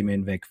Shopsysteme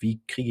hinweg.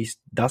 Wie kriege ich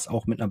das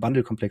auch mit einer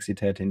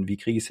Bundle-Komplexität hin? Wie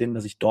kriege ich es hin,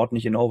 dass ich dort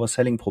nicht in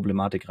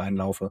Overselling-Problematik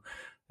reinlaufe?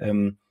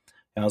 Und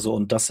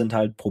das sind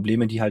halt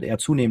Probleme, die halt eher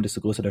zunehmen, desto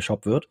größer der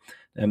Shop wird,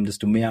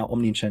 desto mehr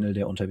Omnichannel,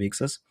 der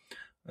unterwegs ist.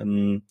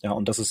 Und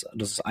das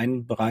ist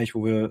ein Bereich,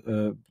 wo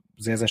wir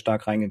sehr, sehr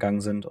stark reingegangen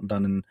sind. Und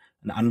dann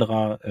ein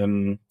anderer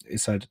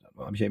ist halt,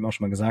 habe ich ja eben auch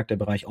schon mal gesagt, der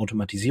Bereich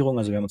Automatisierung.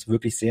 Also wir haben uns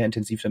wirklich sehr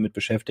intensiv damit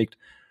beschäftigt,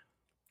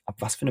 ab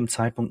was für einem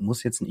Zeitpunkt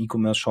muss jetzt ein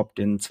E-Commerce-Shop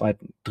den 2.,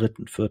 3.,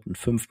 4.,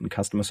 5.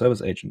 Customer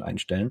Service Agent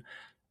einstellen?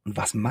 Und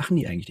was machen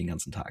die eigentlich den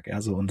ganzen Tag?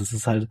 Ja, so, und das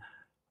ist halt,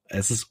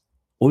 es ist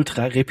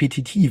ultra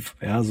repetitiv.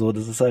 Ja, so,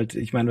 das ist halt,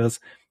 ich meine,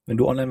 wenn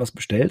du online was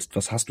bestellst,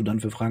 was hast du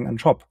dann für Fragen an den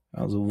Shop?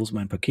 Also, wo ist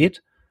mein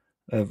Paket?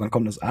 Wann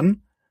kommt das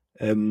an?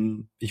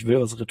 Ich will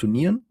was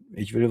retournieren,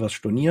 ich will was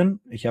stornieren,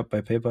 ich habe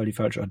bei PayPal die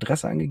falsche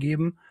Adresse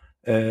angegeben,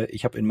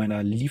 ich habe in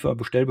meiner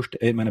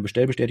meiner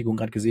Bestellbestätigung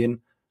gerade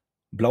gesehen,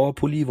 blauer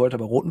Pulli, wollte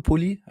aber roten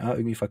Pulli, ja,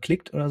 irgendwie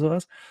verklickt oder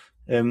sowas.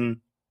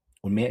 Und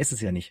mehr ist es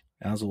ja nicht.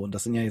 Ja, so, und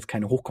das sind ja jetzt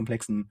keine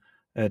hochkomplexen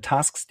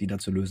Tasks, die da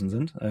zu lösen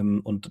sind.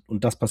 Und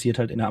das passiert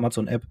halt in der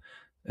Amazon-App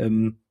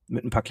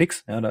mit ein paar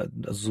Klicks, ja, also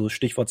so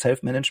Stichwort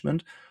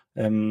Self-Management.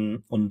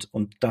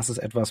 Und das ist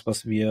etwas,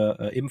 was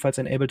wir ebenfalls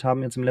enabled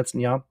haben jetzt im letzten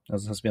Jahr.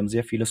 Also das heißt, wir haben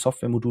sehr viele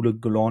Software-Module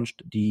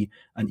gelauncht, die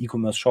ein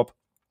E-Commerce-Shop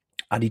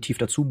additiv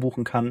dazu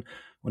buchen kann.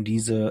 Und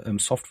diese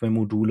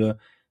Software-Module,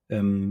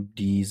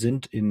 die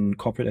sind in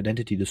Corporate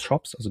Identity des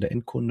Shops, also der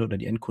Endkunde oder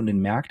die Endkundin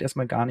merkt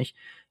erstmal gar nicht,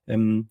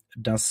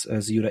 dass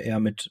sie oder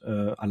er mit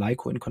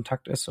Aleiko in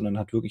Kontakt ist, sondern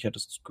hat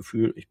das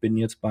Gefühl, ich bin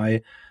jetzt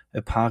bei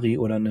Pari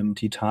oder einem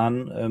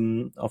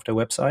Titan auf der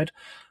Website.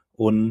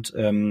 Und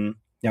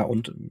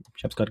und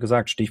ich habe es gerade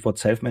gesagt, Stichwort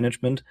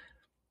Self-Management.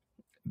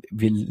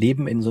 Wir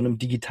leben in so einem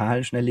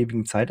digitalen,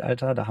 schnelllebigen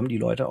Zeitalter, da haben die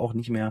Leute auch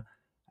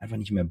einfach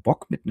nicht mehr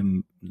Bock, mit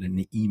eine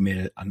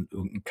E-Mail an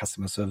irgendeinen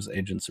Customer Service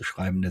Agent zu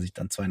schreiben, der sich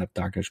dann 2,5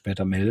 Tage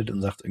später meldet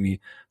und sagt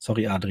irgendwie,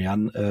 sorry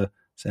Adrian,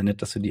 ist ja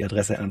nett, dass du die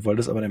Adresse ändern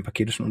wolltest, aber dein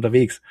Paket ist schon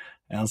unterwegs.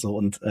 Ja, so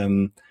und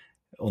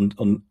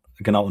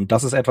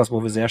das ist etwas,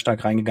 wo wir sehr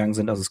stark reingegangen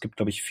sind. Also es gibt,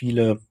 glaube ich,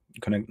 viele, wir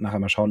können ja nachher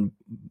mal schauen,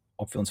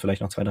 ob wir uns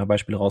vielleicht noch 2, 3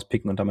 Beispiele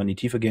rauspicken und dann mal in die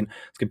Tiefe gehen.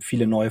 Es gibt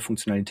viele neue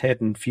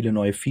Funktionalitäten, viele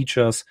neue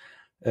Features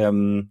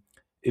im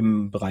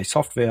Bereich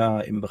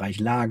Software, im Bereich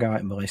Lager,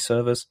 im Bereich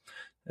Service.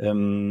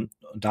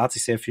 Da hat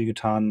sich sehr viel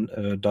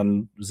getan.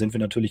 Dann sind wir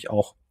natürlich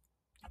auch,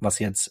 was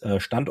jetzt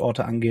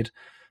Standorte angeht,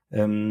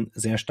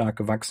 sehr stark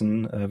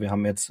gewachsen. Wir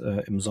haben jetzt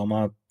im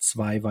Sommer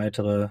 2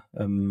 weitere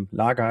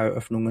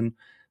Lagereröffnungen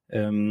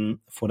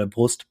vor der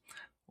Brust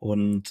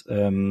und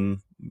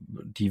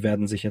die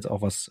werden sich jetzt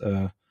auch was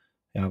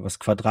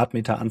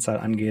Quadratmeteranzahl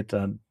angeht,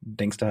 da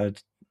denkst du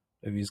halt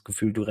irgendwie das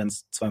Gefühl, du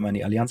rennst zweimal in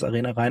die Allianz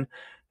Arena rein.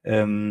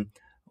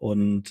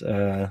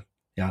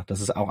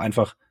 Das ist auch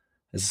einfach,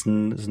 es ist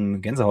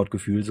ein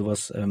Gänsehautgefühl,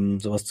 sowas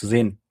zu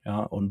sehen,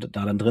 ja, und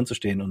da dann drin zu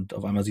stehen und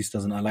auf einmal siehst du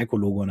da so ein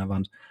Aleiko-Logo an der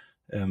Wand.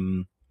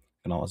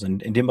 Also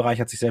in dem Bereich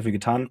hat sich sehr viel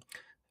getan.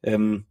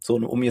 So,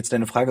 um jetzt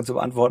deine Frage zu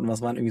beantworten,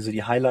 was waren irgendwie so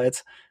die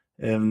Highlights?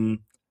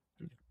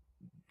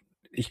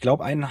 Ich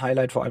glaube, ein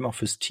Highlight vor allem auch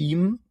fürs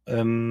Team,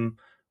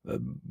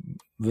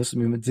 wirst du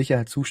mir mit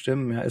Sicherheit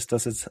zustimmen, ja, ist,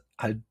 dass es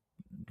halt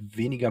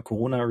weniger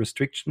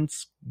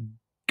Corona-Restrictions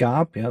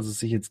gab, ja, also es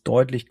sich jetzt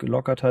deutlich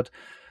gelockert hat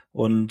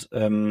und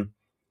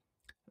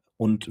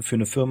für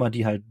eine Firma,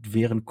 die halt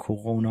während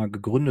Corona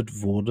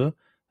gegründet wurde,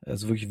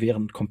 also wirklich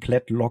während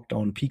komplett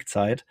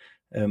Lockdown-Peak-Zeit,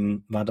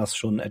 war das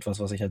schon etwas,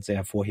 was ich halt sehr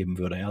hervorheben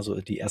würde. Ja, so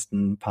die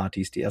ersten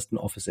Partys, die ersten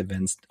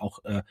Office-Events, auch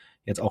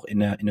jetzt auch in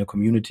der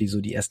Community, so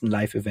die ersten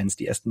Live-Events,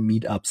 die ersten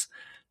Meetups.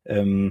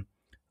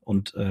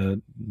 Und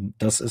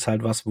das ist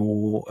halt was,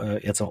 wo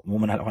jetzt auch, wo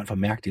man halt auch einfach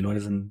merkt, die Leute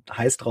sind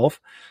heiß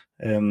drauf.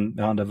 Ja, und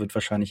da wird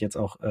wahrscheinlich jetzt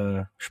auch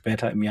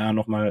später im Jahr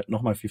noch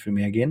mal viel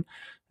mehr gehen.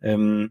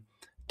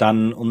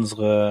 Dann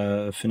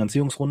unsere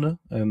Finanzierungsrunde,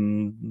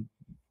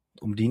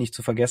 um die nicht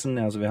zu vergessen.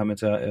 Also wir haben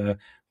jetzt ja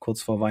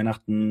kurz vor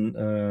Weihnachten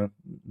ein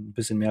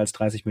bisschen mehr als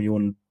 30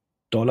 Millionen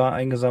Dollar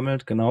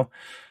eingesammelt, genau.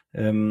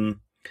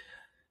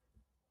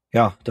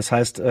 Ja, das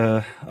heißt,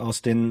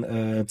 aus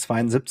den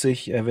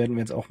 72 werden wir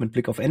jetzt auch mit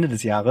Blick auf Ende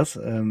des Jahres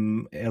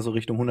eher so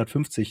Richtung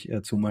 150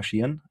 zu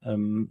marschieren.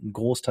 Ein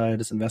Großteil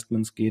des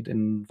Investments geht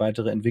in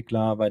weitere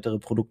Entwickler, weitere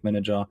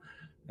Produktmanager.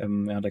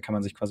 Ja, da kann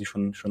man sich quasi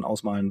schon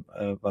ausmalen,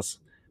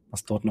 was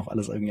dort noch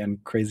alles irgendwie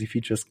an crazy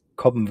Features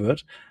kommen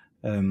wird.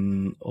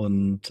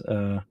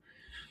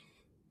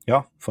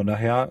 Ja, von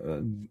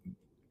daher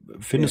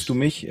findest du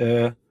mich,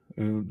 der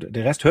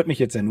Rest hört mich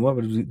jetzt ja nur,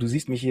 aber du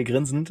siehst mich hier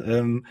grinsend,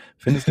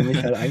 findest du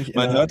mich halt eigentlich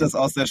Man hört das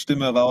aus der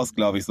Stimme raus,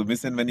 glaube ich. So ein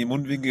bisschen, wenn die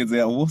Mundwinkel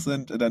sehr hoch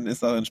sind, dann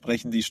ist auch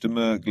entsprechend die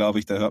Stimme, glaube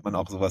ich, da hört man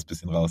auch sowas ein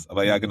bisschen raus.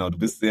 Aber ja, genau, du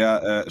bist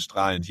sehr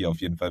strahlend hier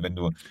auf jeden Fall, wenn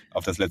du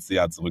auf das letzte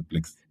Jahr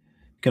zurückblickst.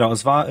 Genau,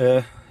 es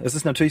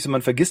ist natürlich so,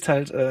 man vergisst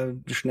halt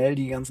schnell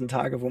die ganzen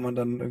Tage, wo man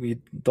dann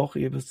irgendwie doch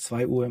bis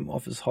 2 Uhr im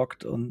Office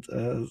hockt und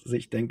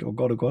sich denkt, oh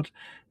Gott, oh Gott.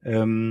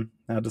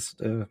 Ja, das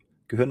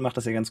Gehirn macht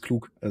das ja ganz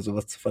klug,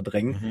 sowas zu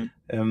verdrängen.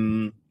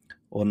 Wir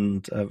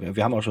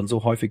haben auch schon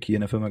so häufig hier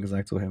in der Firma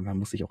gesagt, so, man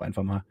muss sich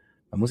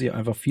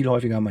einfach viel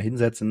häufiger mal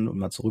hinsetzen und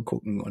mal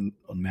zurückgucken und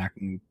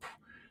merken,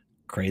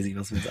 crazy,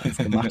 was wir jetzt alles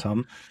gemacht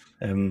haben.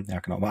 Ja,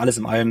 genau. Aber alles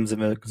in allem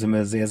sind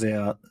wir sehr,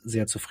 sehr,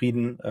 sehr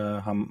zufrieden,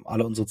 haben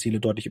alle unsere Ziele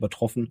deutlich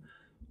übertroffen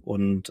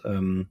und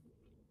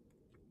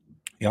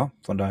ja,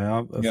 von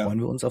daher freuen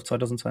wir uns auf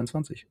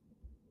 2022.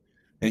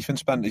 Ja, ich finde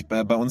es spannend.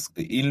 Bei uns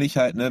ähnlich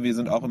halt, ne, wir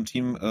sind auch im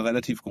Team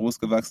relativ groß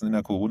gewachsen in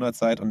der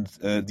Corona-Zeit und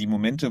die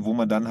Momente, wo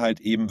man dann halt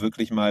eben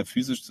wirklich mal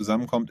physisch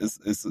zusammenkommt,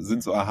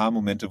 sind so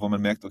Aha-Momente, wo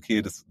man merkt,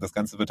 okay, das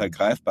Ganze wird halt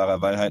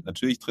greifbarer, weil halt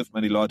natürlich trifft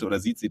man die Leute oder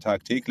sieht sie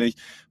tagtäglich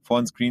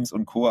vor den Screens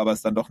und Co., aber es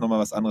ist dann doch nochmal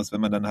was anderes, wenn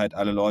man dann halt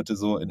alle Leute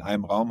so in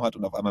einem Raum hat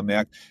und auf einmal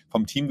merkt,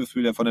 vom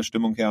Teamgefühl her, von der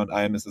Stimmung her und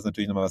allem ist es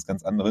natürlich nochmal was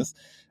ganz anderes.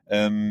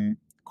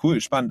 Cool,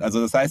 spannend.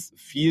 Also das heißt,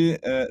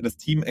 das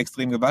Team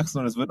extrem gewachsen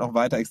und es wird noch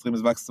weiter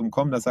extremes Wachstum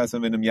kommen. Das heißt,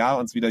 wenn wir in einem Jahr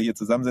uns wieder hier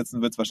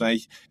zusammensetzen, wird es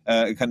wahrscheinlich,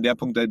 kann der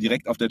Punkt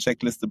direkt auf der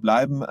Checkliste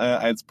bleiben,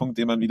 als Punkt,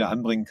 den man wieder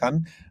anbringen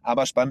kann.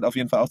 Aber spannend auf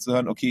jeden Fall auch zu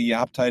hören, okay, ihr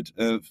habt halt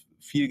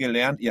viel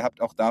gelernt, ihr habt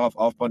auch darauf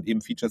aufbauend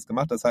eben Features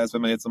gemacht. Das heißt,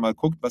 wenn man jetzt nochmal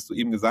guckt, was du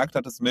eben gesagt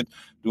hattest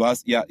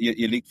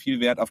ihr legt viel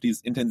Wert auf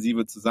dieses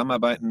intensive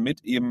Zusammenarbeiten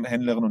mit eben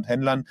Händlerinnen und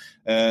Händlern,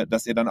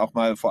 dass ihr dann auch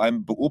mal vor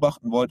allem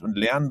beobachten wollt und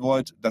lernen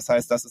wollt. Das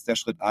heißt, das ist der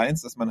Schritt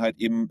 1, dass man halt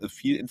eben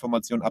viel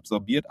Information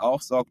absorbiert,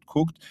 aufsaugt,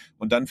 guckt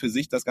und dann für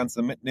sich das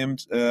Ganze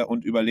mitnimmt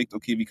und überlegt,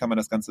 okay, wie kann man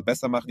das Ganze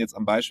besser machen? Jetzt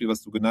am Beispiel,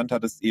 was du genannt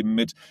hattest, eben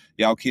mit,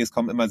 ja, okay, es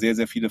kommen immer sehr,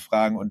 sehr viele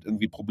Fragen und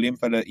irgendwie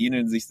Problemfälle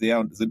ähneln sich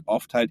sehr und sind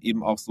oft halt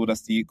eben auch so,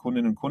 dass die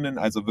Kundinnen und Kunden,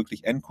 also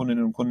wirklich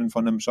Endkundinnen und Kunden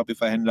von einem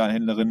Shopify-Händler,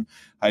 Händlerin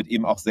halt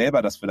eben auch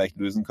selber das vielleicht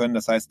lösen können.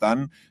 Das heißt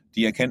dann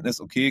die Erkenntnis,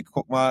 okay,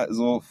 guck mal,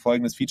 so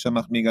folgendes Feature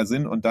macht mega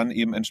Sinn und dann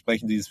eben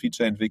entsprechend dieses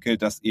Feature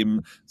entwickelt, dass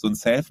eben so ein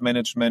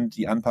Self-Management,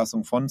 die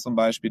Anpassung von zum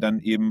Beispiel dann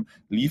eben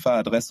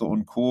Lieferadresse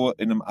und Co.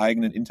 in einem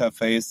eigenen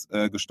Interface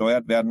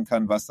gesteuert werden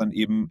kann, was dann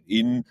eben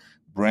in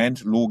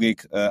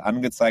Brand-Logik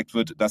angezeigt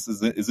wird. Das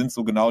sind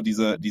so genau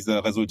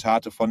diese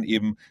Resultate von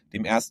eben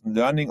dem ersten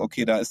Learning.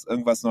 Okay, da ist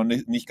irgendwas noch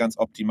nicht ganz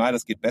optimal,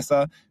 das geht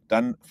besser.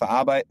 Dann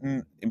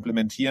verarbeiten,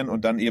 implementieren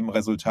und dann eben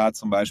Resultat,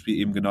 zum Beispiel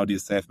eben genau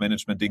dieses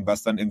Self-Management-Ding,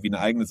 was dann irgendwie eine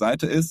eigene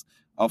Seite ist,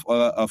 auf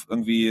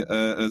irgendwie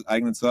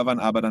eigenen Servern,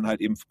 aber dann halt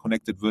eben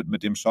connected wird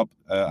mit dem Shop,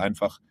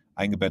 einfach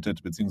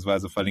eingebettet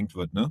beziehungsweise verlinkt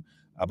wird, ne?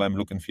 Aber im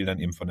Look and Feel dann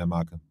eben von der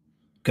Marke.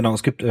 Genau,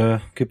 es gibt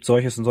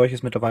solches und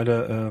solches.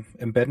 Mittlerweile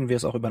embedden wir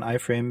es auch über ein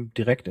iFrame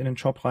direkt in den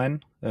Shop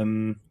rein.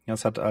 Ja,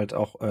 es hat halt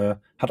auch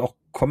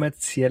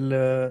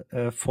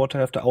kommerzielle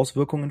vorteilhafte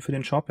Auswirkungen für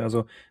den Shop.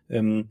 Also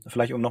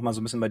vielleicht um nochmal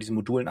so ein bisschen bei diesen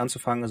Modulen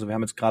anzufangen. Also wir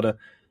haben jetzt gerade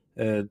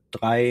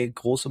 3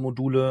 große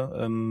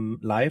Module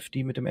live,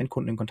 die mit dem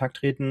Endkunden in Kontakt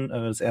treten.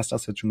 Das erste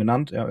hast du jetzt schon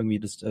genannt, ja, irgendwie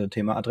das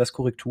Thema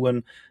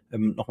Adresskorrekturen,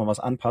 nochmal was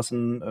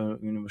anpassen,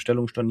 eine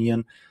Bestellung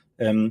stornieren.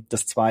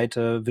 Das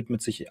zweite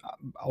widmet sich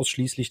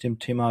ausschließlich dem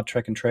Thema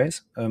Track and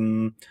Trace. Ja,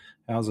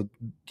 also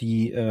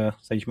die,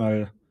 sag ich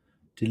mal,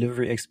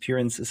 Delivery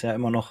Experience ist ja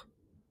immer noch,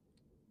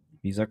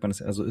 wie sagt man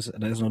das, also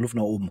da ist noch Luft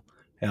nach oben.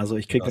 Ja, also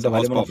ich kriege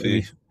mittlerweile immer noch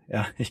irgendwie,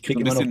 Ja, ich So kriege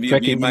ein immer noch bisschen wie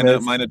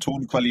Tracking-E-Mails. meine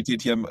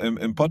Tonqualität hier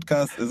im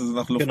Podcast, ist es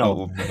noch Luft nach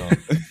Genau. oben,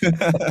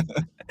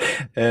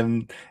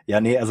 genau.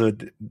 Ja, nee, also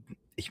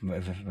ich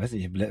weiß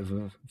nicht,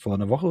 vor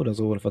einer Woche oder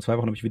so, oder vor 2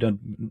 Wochen habe ich wieder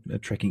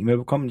eine Tracking-E-Mail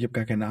bekommen. Ich habe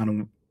gar keine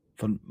Ahnung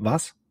von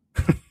was.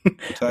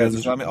 Total, Also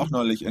das war mir auch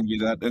neulich irgendwie.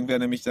 Da hat irgendwer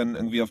nämlich dann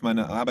irgendwie auf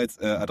meine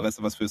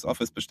Arbeitsadresse was fürs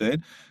Office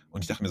bestellt.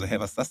 Und ich dachte mir so, hey,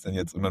 was ist das denn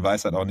jetzt? Und man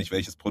weiß halt auch nicht,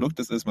 welches Produkt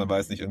es ist, man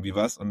weiß nicht irgendwie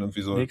was. Und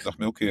irgendwie so, nix. dachte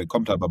mir, okay,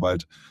 kommt aber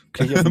bald.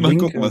 Klicke ich auf den Mal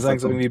Link gucken, und was da sagen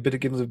so kommt. irgendwie, bitte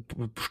geben Sie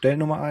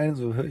Bestellnummer ein.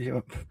 So,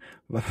 ja,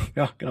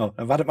 genau.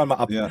 Dann wartet man mal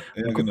ab. Ja,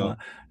 Dann gucken genau. wir.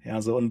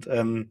 Ja, so und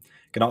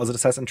genau, also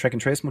das heißt ein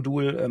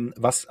Track-and-Trace-Modul,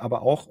 was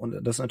aber auch,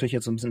 und das ist natürlich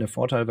jetzt so ein bisschen der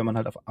Vorteil, wenn man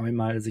halt auf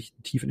einmal sich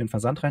tief in den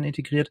Versand rein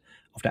integriert,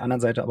 auf der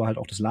anderen Seite aber halt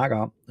auch das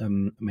Lager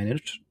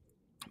managt.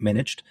 Wir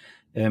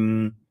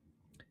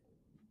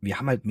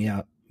haben halt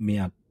mehr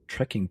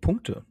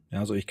Tracking-Punkte. Ja,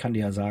 also ich kann dir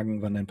ja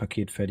sagen, wann dein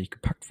Paket fertig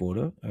gepackt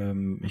wurde.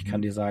 Ich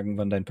kann dir sagen,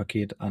 wann dein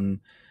Paket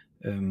an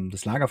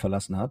das Lager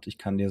verlassen hat. Ich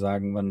kann dir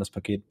sagen, wann das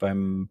Paket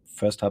beim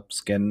First Hub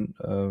Scan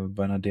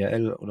bei einer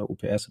DHL oder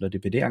UPS oder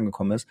DPD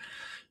angekommen ist.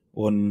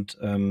 Und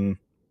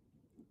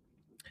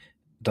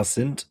das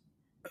sind,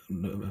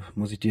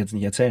 muss ich dir jetzt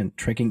nicht erzählen,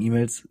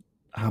 Tracking-E-Mails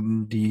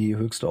haben die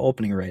höchste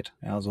Opening Rate.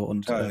 Ja, so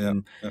und Ja.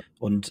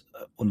 und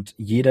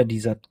jeder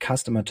dieser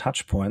Customer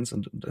Touchpoints,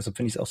 und deshalb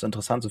finde ich es auch so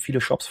interessant, so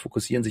viele Shops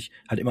fokussieren sich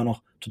halt immer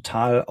noch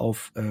total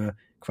auf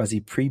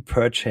quasi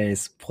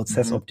Pre-Purchase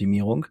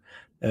Prozessoptimierung.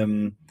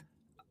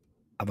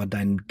 Aber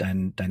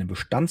deine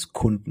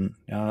Bestandskunden,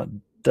 ja,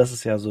 das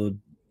ist ja so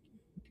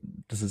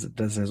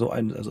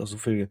also so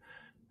viel,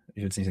 ich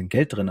will jetzt nicht sagen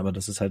Geld drin, aber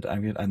das ist halt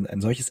eigentlich ein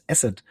solches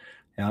Asset,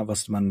 ja,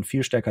 was man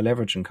viel stärker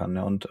leveragen kann.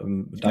 Ja, und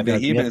Ja, der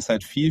Hebel ist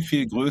halt viel,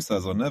 viel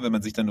größer, so, ne? Wenn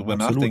man sich dann drüber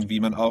nachdenkt,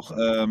 wie man auch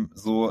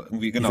so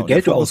irgendwie, genau, wie viel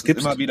Geld der du Fokus ist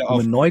ausgibst, immer wieder um auf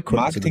einen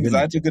Neukunden zu gewinnen.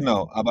 Marketingseite,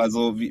 genau. Aber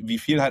so wie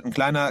viel halt ein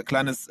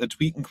kleines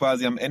Tweaken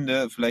quasi am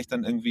Ende vielleicht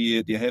dann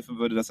irgendwie dir helfen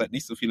würde, dass halt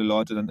nicht so viele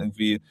Leute dann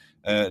irgendwie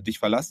dich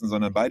verlassen,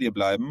 sondern bei dir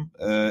bleiben.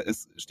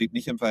 Es steht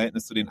nicht im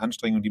Verhältnis zu den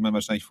Anstrengungen, die man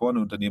wahrscheinlich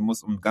vorne unternehmen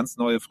muss, um ganz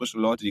neue, frische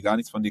Leute, die gar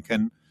nichts von dir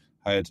kennen,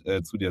 halt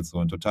zu dir zu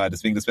holen. Total.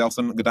 Deswegen, das wäre auch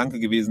so ein Gedanke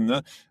gewesen,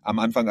 ne? Am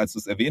Anfang, als du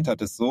es erwähnt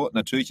hattest, so,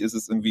 natürlich ist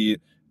es irgendwie,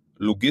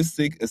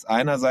 Logistik ist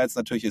einerseits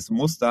natürlich, es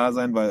muss da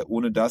sein, weil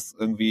ohne das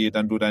irgendwie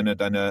dann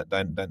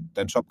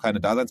dein Shop keine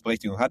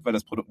Daseinsberechtigung hat, weil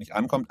das Produkt nicht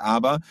ankommt.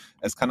 Aber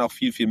es kann auch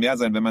viel, viel mehr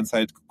sein, wenn man es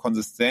halt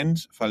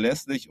konsistent,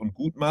 verlässlich und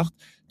gut macht,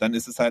 dann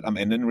ist es halt am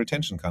Ende ein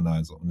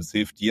Retention-Kanal so. Und es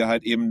hilft dir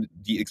halt eben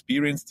die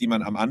Experience, die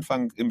man am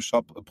Anfang im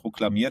Shop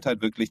proklamiert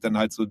hat, wirklich dann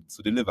halt zu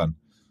delivern.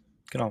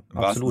 Genau, Im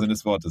wahrsten Sinne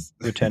des Wortes.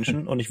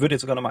 Retention. Und ich würde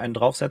jetzt sogar noch mal einen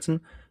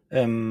draufsetzen,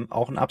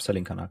 auch ein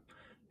Upselling-Kanal.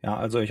 Ja,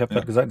 also ich habe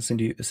gerade gesagt, es sind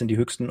die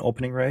höchsten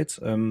Opening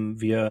Rates.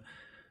 Wir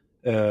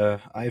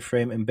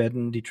iFrame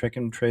embedden die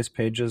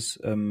Track-and-Trace-Pages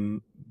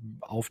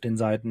auf den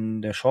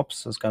Seiten der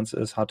Shops. Das Ganze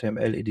ist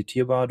HTML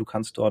editierbar. Du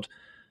kannst dort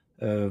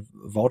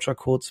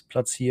Voucher-Codes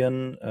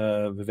platzieren.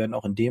 Wir werden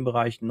auch in dem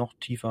Bereich noch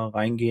tiefer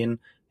reingehen,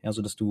 ja,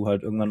 sodass du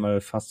halt irgendwann mal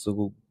fast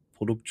so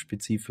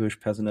produktspezifisch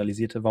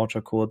personalisierte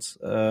Voucher-Codes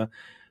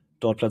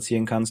dort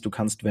platzieren kannst. Du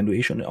kannst, wenn du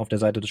eh schon auf der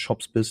Seite des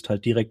Shops bist,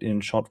 halt direkt in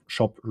den Shop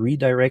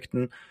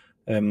redirecten.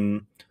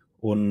 Und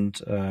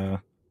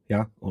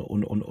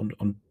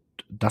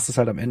das ist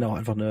halt am Ende auch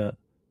einfach eine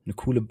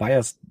coole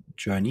Buyers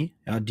Journey,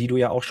 ja, die du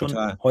ja auch schon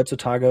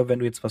heutzutage, wenn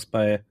du jetzt was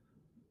bei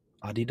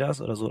Adidas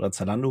oder so oder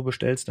Zalando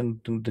bestellst,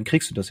 dann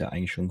kriegst du das ja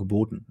eigentlich schon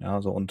geboten,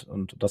 ja, so und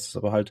das ist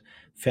aber halt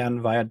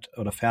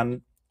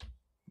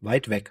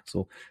weit weg,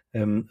 so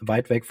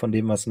weit weg von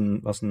dem, was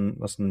ein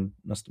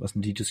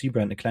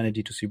D2C-Brand, eine kleine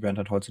D2C-Brand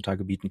halt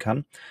heutzutage bieten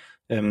kann.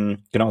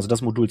 Genau, also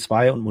das Modul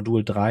 2 und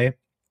Modul 3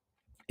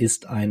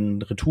 ist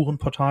ein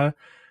Retourenportal,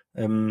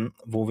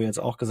 wo wir jetzt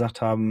auch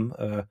gesagt haben,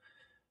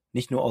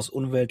 nicht nur aus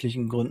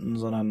umweltlichen Gründen,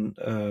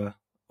 sondern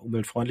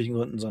umweltfreundlichen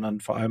Gründen, sondern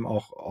vor allem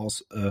auch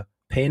aus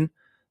Pain.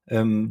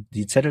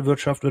 Die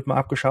Zettelwirtschaft wird mal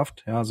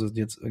abgeschafft. Ja, also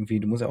jetzt irgendwie,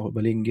 du musst ja auch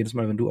überlegen, jedes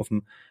Mal, wenn du auf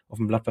dem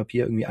Blatt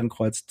Papier irgendwie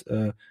ankreuzt,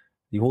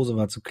 die Hose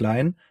war zu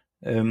klein,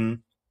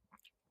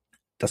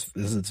 das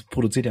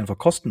produziert ja einfach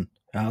Kosten.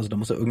 Ja, also da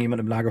muss ja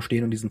irgendjemand im Lager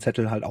stehen und diesen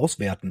Zettel halt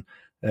auswerten.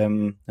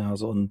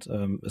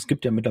 Es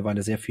gibt ja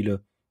mittlerweile sehr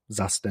viele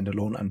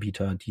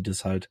SaaS-Standalone-Anbieter, die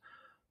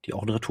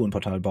auch ein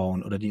Retourenportal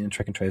bauen oder die eine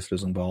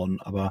Track-and-Trace-Lösung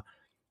bauen, aber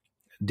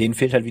denen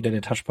fehlt halt wieder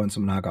der Touchpoint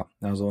zum Lager.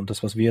 Also und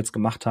das, was wir jetzt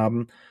gemacht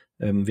haben,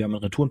 wir haben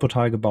ein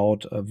Retourenportal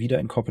gebaut, wieder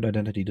in Corporate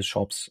Identity des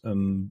Shops.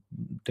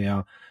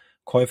 Der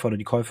Käufer oder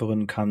die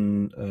Käuferin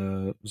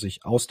kann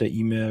sich aus der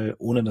E-Mail,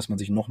 ohne dass man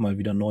sich nochmal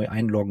wieder neu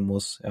einloggen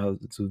muss, ja,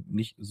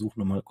 nicht such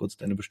nochmal kurz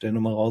deine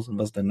Bestellnummer raus und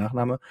was ist dein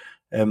Nachname,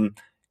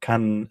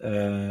 kann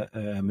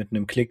mit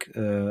einem Klick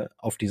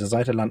auf diese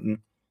Seite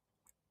landen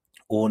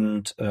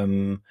und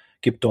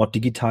gibt dort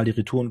digital die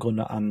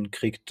Retourengründe an,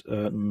 kriegt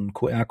einen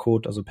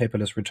QR-Code, also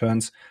Paperless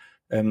Returns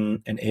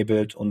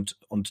enabled und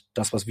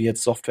das, was wir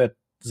jetzt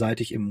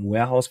softwareseitig im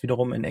Warehouse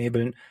wiederum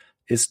enablen,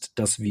 ist,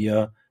 dass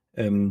wir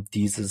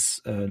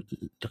dieses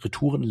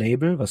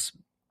Retourenlabel, was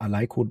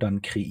Alaiko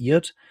dann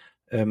kreiert,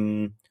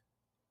 im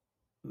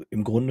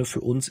Grunde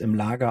für uns im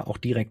Lager auch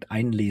direkt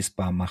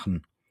einlesbar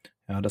machen.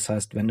 Ja, das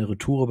heißt, wenn eine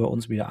Retoure bei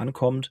uns wieder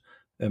ankommt,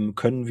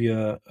 können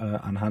wir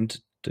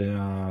anhand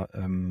der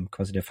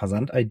quasi der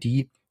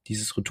Versand-ID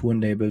dieses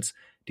Retourenlabels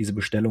diese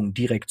Bestellung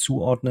direkt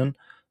zuordnen,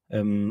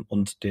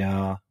 und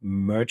der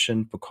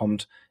Merchant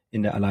bekommt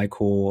in der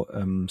Aleiko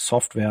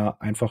Software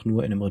einfach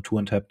nur in einem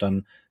Retourentab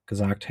dann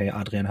gesagt, hey,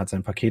 Adrian hat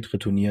sein Paket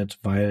retourniert,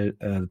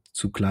 weil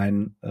zu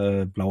klein,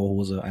 blaue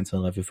Hose 1, 2,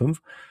 3, 4,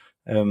 5.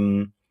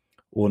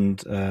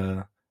 Und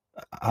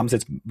haben es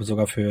jetzt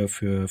sogar für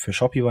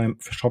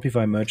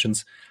Shopify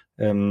Merchants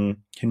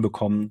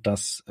hinbekommen,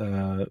 dass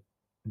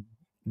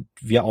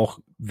wir auch,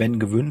 wenn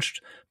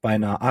gewünscht, bei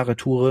einer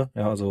A-Retoure,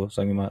 ja, also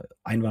sagen wir mal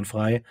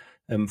einwandfrei,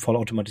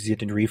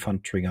 vollautomatisiert den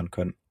Refund triggern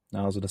können.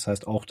 Ja, also das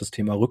heißt auch das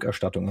Thema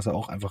Rückerstattung, was ja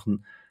auch einfach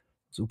ein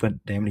super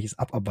dämliches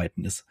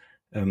Abarbeiten ist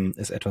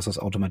etwas, was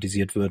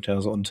automatisiert wird. Ja,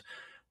 also und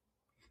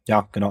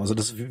ja, genau, also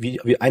das ist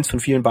wie eins von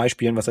vielen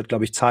Beispielen, was halt,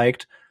 glaube ich,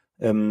 zeigt,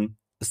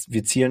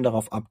 wir zielen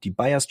darauf ab, die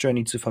Buyer's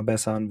Journey zu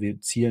verbessern, wir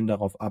zielen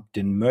darauf ab,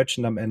 den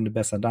Merchant am Ende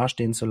besser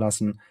dastehen zu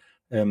lassen.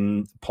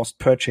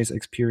 Post-Purchase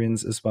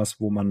Experience ist was,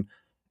 wo man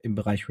im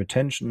Bereich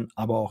Retention,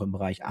 aber auch im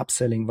Bereich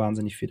Upselling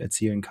wahnsinnig viel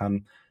erzielen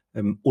kann.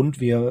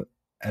 Und wir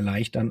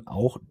erleichtern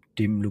auch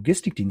dem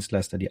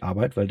Logistikdienstleister die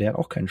Arbeit, weil der hat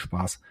auch keinen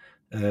Spaß,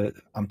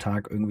 am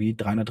Tag irgendwie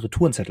 300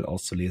 Retourenzettel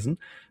auszulesen.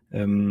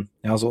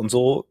 Ja, so und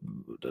so,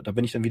 da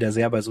bin ich dann wieder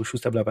sehr bei so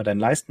Schuster bleib bei deinen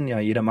Leisten. Ja,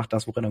 jeder macht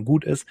das, worin er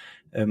gut ist.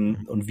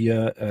 Und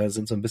wir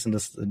sind so ein bisschen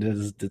das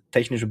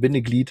technische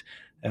Bindeglied,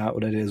 ja,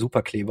 oder der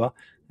Superkleber,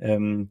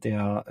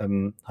 der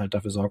halt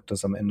dafür sorgt,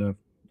 dass am Ende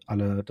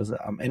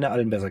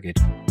allen besser geht.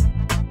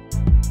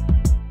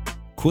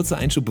 Kurzer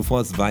Einschub, bevor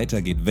es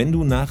weitergeht. Wenn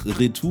du nach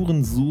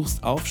Retouren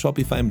suchst auf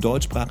Shopify im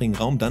deutschsprachigen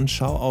Raum, dann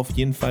schau auf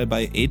jeden Fall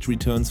bei 8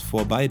 Returns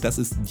vorbei. Das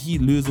ist die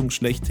Lösung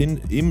schlechthin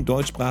im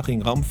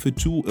deutschsprachigen Raum für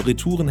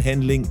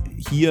Retourenhandling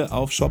hier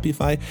auf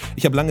Shopify.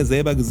 Ich habe lange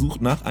selber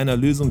gesucht nach einer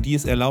Lösung, die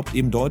es erlaubt,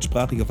 eben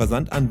deutschsprachige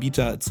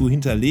Versandanbieter zu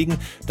hinterlegen.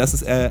 Das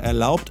es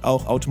erlaubt,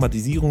 auch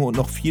Automatisierung und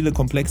noch viele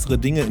komplexere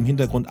Dinge im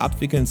Hintergrund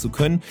abwickeln zu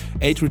können.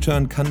 8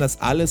 Return kann das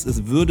alles.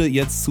 Es würde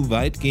jetzt zu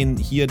weit gehen,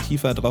 hier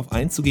tiefer drauf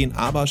einzugehen,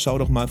 aber schau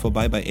doch mal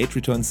vorbei bei 8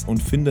 Returns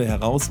und finde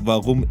heraus,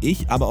 warum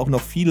ich, aber auch noch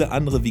viele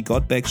andere wie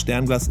Godback,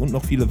 Sternglas und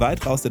noch viele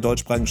weitere aus der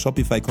deutschsprachigen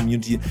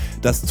Shopify-Community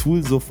das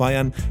Tool so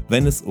feiern,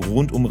 wenn es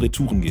rund um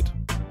Retouren geht.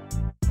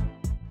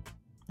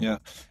 Ja,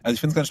 also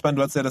ich finde es ganz spannend,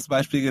 du hast ja das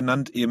Beispiel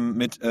genannt, eben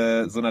mit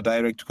so einer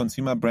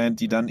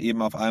Direct-to-Consumer-Brand, die dann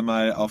eben auf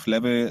einmal auf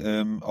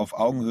Level, auf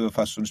Augenhöhe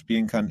fast schon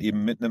spielen kann,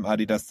 eben mit einem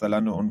Adidas,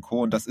 Zalando und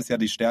Co. Und das ist ja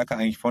die Stärke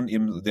eigentlich von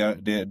eben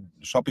der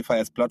Shopify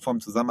als Plattform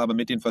zusammen, aber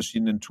mit den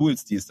verschiedenen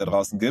Tools, die es da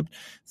draußen gibt.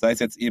 Sei es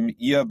jetzt eben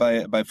ihr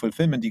bei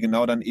Fulfillment, die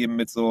genau dann eben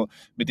mit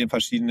den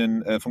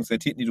verschiedenen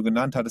Funktionalitäten, die du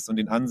genannt hattest und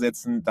den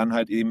Ansätzen dann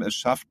halt eben es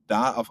schafft,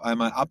 da auf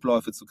einmal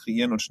Abläufe zu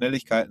kreieren und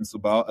Schnelligkeiten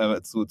zu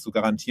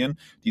garantieren,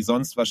 die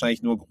sonst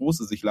wahrscheinlich nur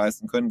große sich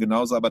leisten können,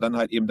 genauso aber dann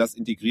halt eben das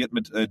integriert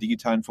mit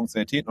digitalen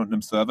Funktionalitäten und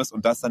einem Service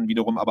und das dann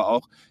wiederum aber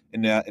auch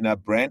in der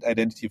Brand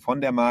Identity von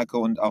der Marke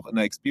und auch in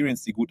der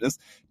Experience, die gut ist,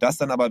 das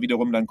dann aber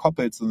wiederum dann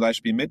koppelt, zum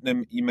Beispiel mit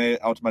einem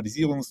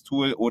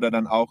E-Mail-Automatisierungstool oder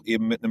dann auch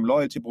eben mit einem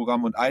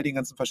Loyalty-Programm und all den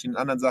ganzen verschiedenen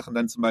anderen Sachen,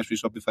 dann zum Beispiel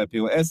Shopify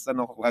POS dann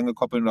noch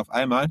rangekoppelt und auf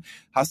einmal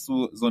hast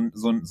du so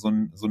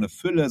eine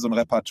Fülle, so ein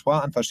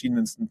Repertoire an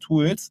verschiedensten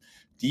Tools,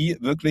 die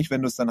wirklich,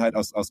 wenn du es dann halt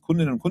aus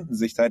Kundinnen- und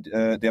Kundensicht halt,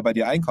 der bei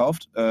dir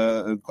einkauft,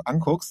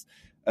 anguckst,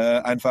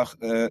 einfach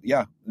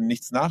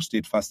nichts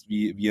nachsteht fast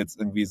wie jetzt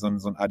irgendwie so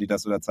ein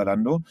Adidas oder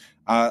Zalando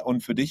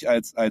und für dich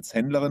als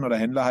Händlerin oder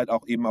Händler halt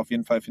auch eben auf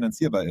jeden Fall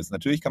finanzierbar ist.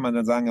 Natürlich kann man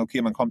dann sagen,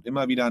 okay, man kommt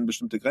immer wieder an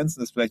bestimmte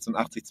Grenzen, das ist vielleicht so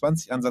ein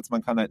 80-20-Ansatz,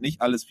 man kann halt nicht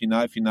alles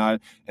final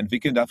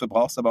entwickeln, dafür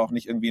brauchst du aber auch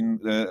nicht irgendwie ein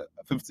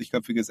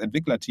 50-köpfiges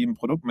Entwicklerteam,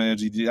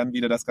 Produktmanager, die dann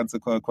wieder das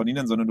Ganze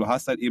koordinieren, sondern du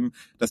hast halt eben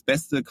das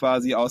Beste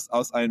quasi aus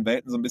allen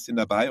Welten so ein bisschen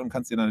dabei und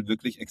kannst dir dann halt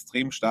wirklich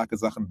extrem starke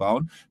Sachen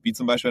bauen, wie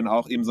zum Beispiel dann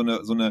auch eben so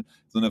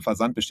eine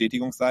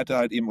Versandbestätigungsseite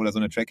halt eben oder so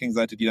eine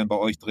Tracking-Seite, die dann bei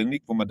euch drin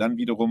liegt, wo man dann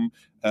wiederum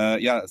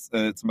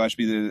zum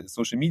Beispiel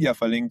Social Media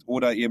verlinkt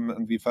oder eben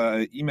irgendwie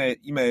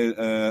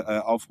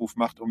E-Mail-Aufruf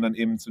macht, um dann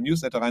eben zu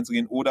Newsletter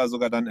reinzugehen oder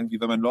sogar dann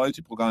irgendwie, wenn man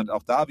Loyalty-Programm hat,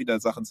 auch da wieder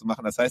Sachen zu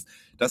machen. Das heißt,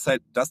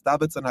 da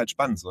wird's dann halt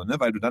spannend so, ne?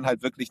 Weil du dann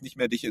halt wirklich nicht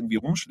mehr dich irgendwie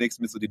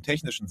rumschlägst mit so den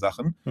technischen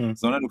Sachen,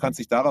 sondern du kannst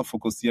dich darauf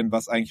fokussieren,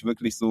 was eigentlich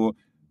wirklich so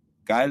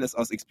geil ist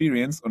aus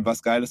Experience und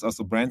was geil ist aus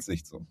so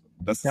Brandsicht so.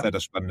 Und das ist halt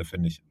das Spannende,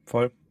 finde ich.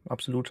 Voll,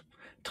 absolut.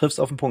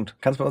 Triffst auf den Punkt.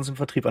 Kannst bei uns im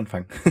Vertrieb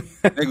anfangen.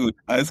 Sehr gut,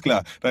 alles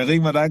klar. Dann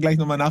reden wir da gleich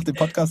nochmal nach dem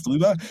Podcast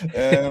drüber.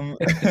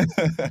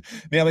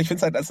 Nee, aber ich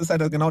finde halt, das ist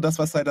halt genau das,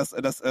 was halt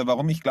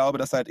warum ich glaube,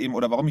 dass halt eben,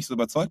 oder warum ich so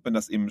überzeugt bin,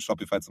 dass eben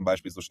Shopify zum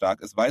Beispiel so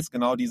stark ist, weil es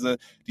genau diese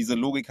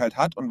Logik halt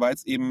hat und weil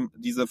es eben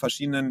diese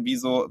verschiedenen, wie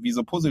so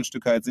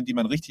Puzzlestücke halt sind, die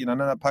man richtig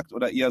ineinander packt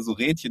oder eher so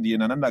Rädchen, die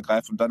ineinander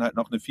greifen und dann halt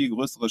noch eine viel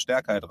größere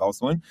Stärke halt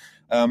rausholen.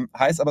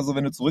 Heißt aber so,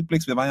 wenn du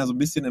zurückblickst, wir waren ja so ein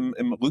bisschen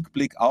im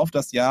Rückblick auf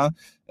das Jahr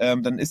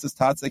dann ist es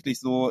tatsächlich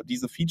so,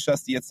 diese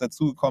Features, die jetzt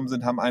dazugekommen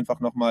sind, haben einfach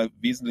nochmal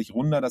wesentlich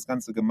runder das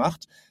Ganze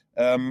gemacht.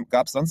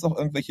 Gab es sonst noch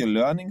irgendwelche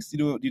Learnings, die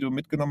du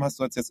mitgenommen hast?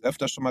 Du hast jetzt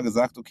öfter schon mal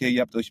gesagt, okay,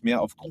 ihr habt euch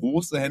mehr auf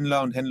große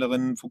Händler und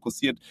Händlerinnen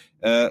fokussiert.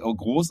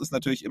 Groß ist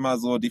natürlich immer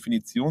so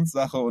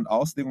Definitionssache und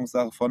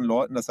Auslegungssache von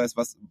Leuten. Das heißt,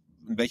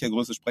 in welcher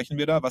Größe sprechen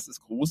wir da? Was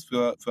ist groß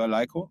für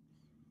Alaiko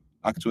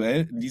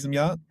aktuell in diesem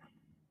Jahr?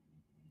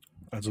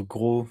 Also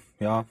groß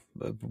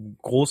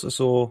ist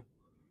so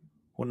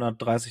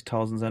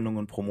 130.000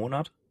 Sendungen pro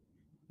Monat.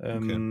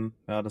 Okay.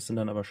 Ja, das sind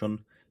dann aber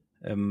schon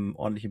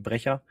ordentliche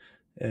Brecher.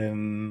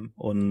 Wir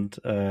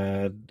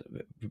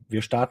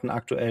starten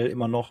aktuell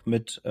immer noch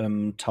mit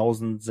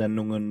 1000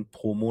 Sendungen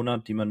pro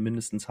Monat, die man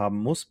mindestens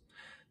haben muss.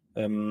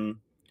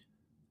 Und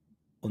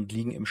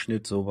liegen im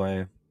Schnitt so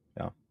bei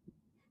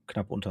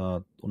knapp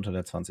unter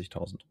der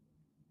 20.000.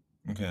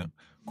 Okay,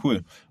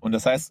 cool. Und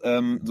das heißt,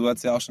 du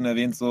hast ja auch schon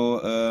erwähnt, so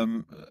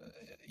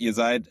ihr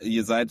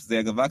seid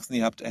sehr gewachsen,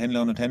 ihr habt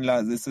Händlerinnen und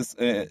Händler. Ist es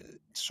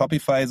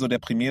Shopify so der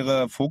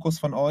primäre Fokus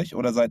von euch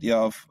oder seid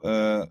ihr auf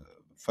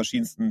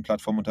verschiedensten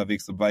Plattformen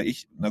unterwegs?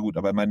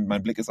 Aber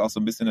mein Blick ist auch so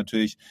ein bisschen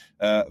natürlich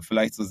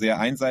vielleicht so sehr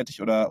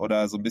einseitig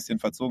oder so ein bisschen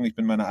verzogen. Ich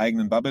bin in meiner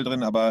eigenen Bubble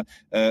drin, aber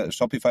die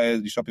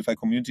Shopify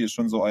Community ist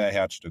schon so euer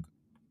Herzstück.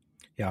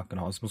 Ja,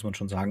 genau, das muss man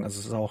schon sagen. Also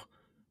es ist auch,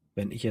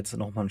 wenn ich jetzt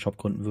nochmal einen Shop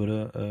gründen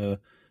würde,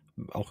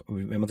 auch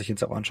wenn man sich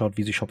jetzt auch anschaut,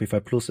 wie sich Shopify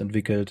Plus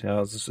entwickelt, ja,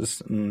 also es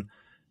ist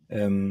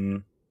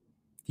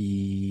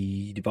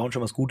die bauen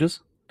schon was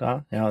Gutes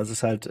da, ja, es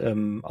ist halt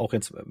auch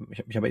jetzt,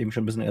 ich habe eben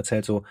schon ein bisschen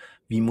erzählt, so,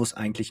 wie muss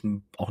eigentlich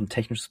auch ein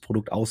technisches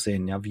Produkt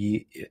aussehen, ja,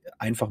 wie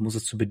einfach muss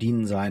es zu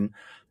bedienen sein,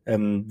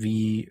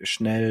 wie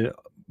schnell,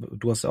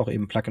 du hast auch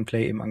eben Plug and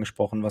Play eben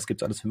angesprochen, was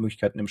gibt's alles für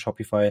Möglichkeiten im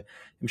Shopify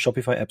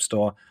App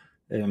Store,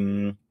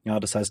 ja,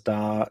 das heißt,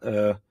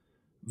 da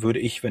würde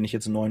ich, wenn ich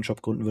jetzt einen neuen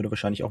Shop gründen würde,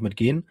 wahrscheinlich auch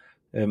mitgehen.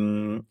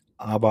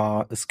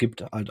 Aber es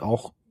gibt halt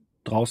auch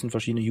draußen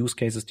verschiedene Use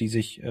Cases, die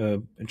sich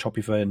in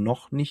Shopify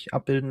noch nicht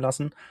abbilden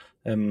lassen.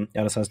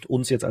 Das heißt,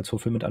 uns jetzt als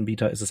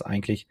Fulfillment-Anbieter ist es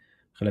eigentlich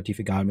relativ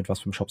egal, mit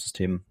was für einem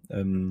Shopsystem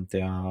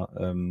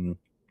der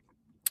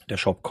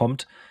Shop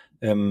kommt.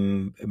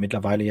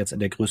 Mittlerweile jetzt in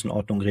der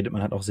Größenordnung redet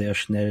man halt auch sehr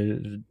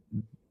schnell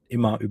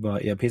immer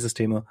über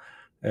ERP-Systeme,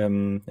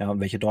 und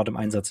welche dort im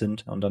Einsatz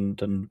sind. Und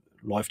dann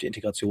läuft die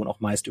Integration auch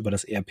meist über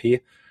das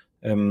ERP.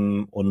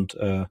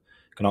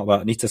 Genau,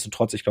 aber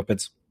nichtsdestotrotz, ich glaube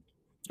jetzt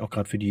auch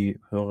gerade für die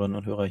Hörerinnen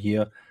und Hörer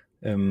hier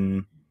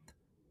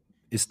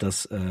ist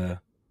das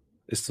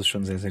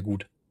schon sehr, sehr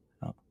gut.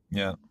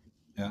 Ja,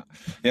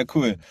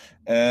 cool.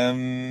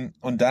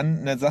 Und dann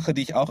eine Sache,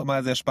 die ich auch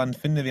immer sehr spannend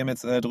finde, wir haben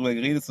jetzt drüber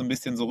geredet, so ein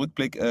bisschen so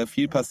Rückblick,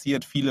 viel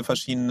passiert, viele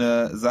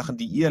verschiedene Sachen,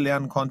 die ihr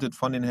lernen konntet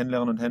von den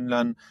Händlerinnen und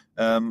Händlern,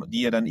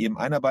 die ihr dann eben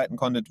einarbeiten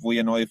konntet, wo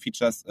ihr neue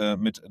Features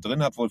mit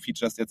drin habt, wo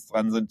Features jetzt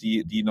dran sind,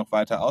 die noch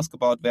weiter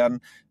ausgebaut werden.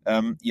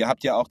 Ihr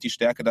habt ja auch die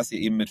Stärke, dass ihr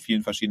eben mit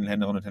vielen verschiedenen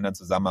Händlerinnen und Händlern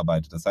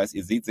zusammenarbeitet. Das heißt,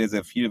 ihr seht sehr,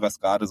 sehr viel, was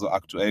gerade so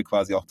aktuell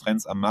quasi auch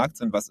Trends am Markt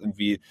sind, was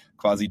irgendwie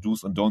quasi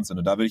Do's und Don'ts sind.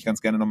 Und da würde ich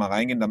ganz gerne nochmal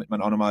reingehen, damit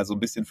man auch nochmal so ein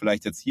bisschen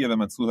vielleicht jetzt hier, wenn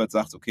man zuhört,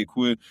 sagt, okay,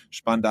 cool,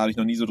 spannend, da habe ich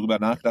noch nie so drüber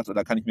nachgedacht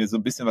oder kann ich mir so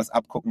ein bisschen was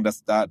abgucken,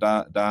 dass da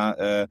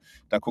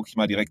gucke ich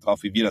mal direkt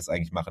drauf, wie wir das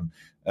eigentlich machen.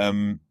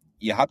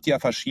 Ihr habt ja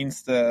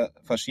verschiedenste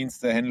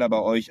Händler bei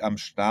euch am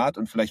Start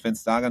und vielleicht, wenn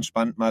es da ganz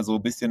spannend mal so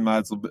ein bisschen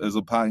mal so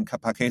ein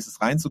paar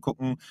Cases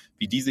reinzugucken,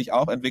 wie die sich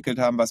auch entwickelt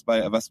haben, was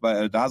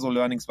bei da so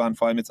Learnings waren,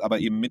 vor allem jetzt aber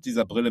eben mit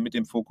dieser Brille, mit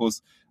dem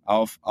Fokus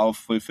auf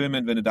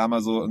Fulfillment, wenn du da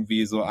mal so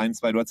irgendwie so ein,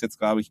 zwei, du hast jetzt,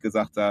 glaube ich,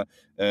 gesagt, da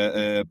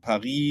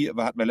Paris,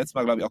 hatten wir letztes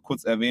Mal, glaube ich, auch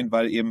kurz erwähnt,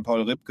 weil eben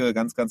Paul Ripke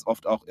ganz, ganz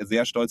oft auch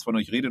sehr stolz von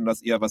euch redet und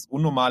das eher was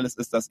Unnormales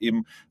ist, dass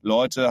eben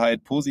Leute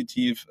halt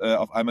positiv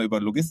auf einmal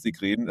über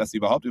Logistik reden, dass sie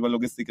überhaupt über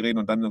Logistik reden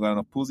und dann sogar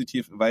noch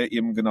positiv, weil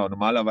eben genau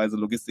normalerweise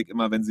Logistik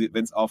immer, wenn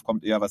es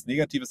aufkommt, eher was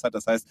Negatives hat.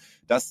 Das heißt,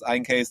 das ist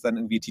ein Case, dann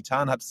irgendwie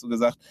Titan, hattest du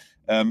gesagt.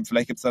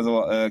 Vielleicht gibt's da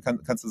so,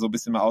 kannst du so ein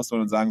bisschen mal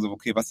ausholen und sagen so,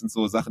 okay, was sind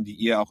so Sachen, die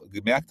ihr auch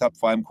gemerkt habt?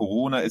 Vor allem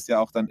Corona ist ja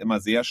auch dann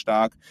immer sehr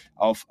stark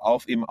auf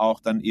eben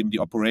auch dann eben die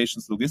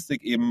Operations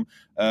Logistik eben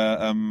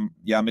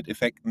mit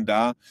Effekten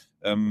da.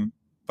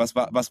 Was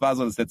war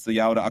so das letzte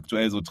Jahr oder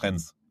aktuell so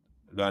Trends,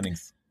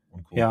 Learnings?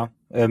 Ja,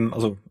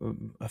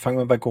 fangen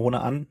wir bei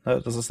Corona an.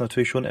 Das ist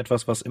natürlich schon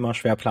etwas, was immer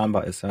schwer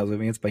planbar ist. Also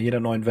wenn jetzt bei jeder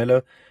neuen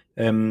Welle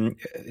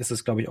ist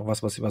es, glaube ich, auch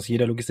was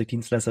jeder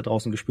Logistikdienstleister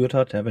draußen gespürt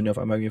hat. Ja, wenn die auf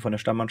einmal irgendwie von der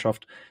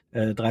Stammmannschaft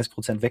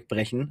 30%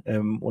 wegbrechen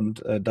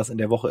und das in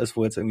der Woche ist,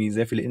 wo jetzt irgendwie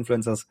sehr viele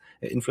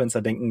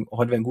Influencer denken,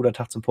 heute wäre ein guter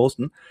Tag zum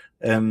Posten,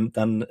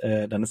 dann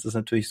ist das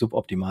natürlich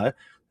suboptimal.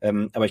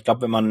 Aber ich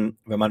glaube, wenn man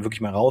wirklich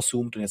mal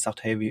rauszoomt und jetzt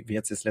sagt, hey, wie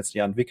hat sich das letzte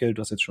Jahr entwickelt?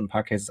 Du hast jetzt schon ein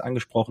paar Cases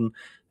angesprochen.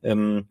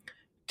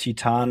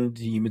 Titan,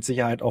 die mit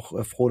Sicherheit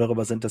auch froh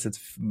darüber sind, dass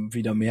jetzt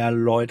wieder mehr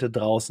Leute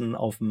draußen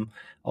auf dem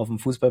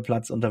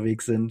Fußballplatz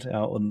unterwegs sind,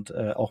 ja, und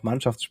auch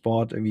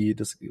Mannschaftssport, irgendwie,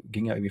 das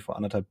ging ja irgendwie vor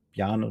 1,5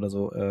 Jahren oder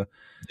so,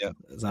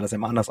 sah das ja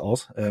immer anders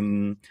aus.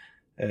 Genau,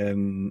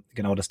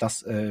 dass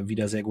das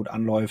wieder sehr gut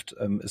anläuft,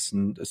 ist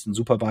ein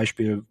super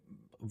Beispiel,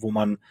 wo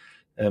man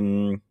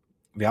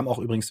Wir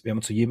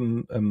haben zu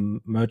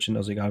jedem Merchant,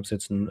 also egal ob es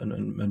jetzt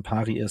ein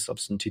Pari ist, ob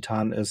es ein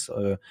Titan ist,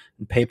 ein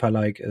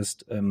Paperlike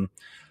ist,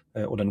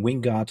 oder ein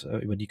Wingguard,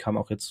 über die kam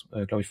auch jetzt,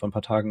 glaube ich, vor ein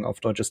paar Tagen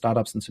auf Deutsche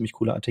Startups ein ziemlich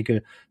cooler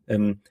Artikel.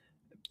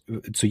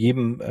 Zu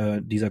jedem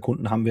dieser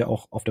Kunden haben wir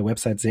auch auf der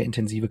Website sehr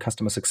intensive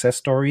Customer Success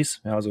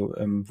Stories, ja, also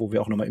wo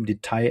wir auch nochmal im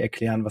Detail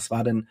erklären, was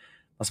waren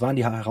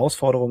die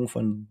Herausforderungen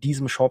von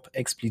diesem Shop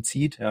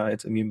explizit, ja,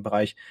 jetzt irgendwie im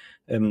Bereich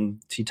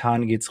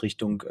Titan geht's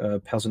Richtung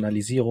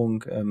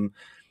Personalisierung,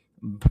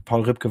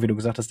 Paul Ripke, wie du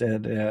gesagt hast,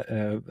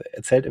 der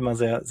erzählt immer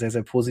sehr, sehr,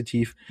 sehr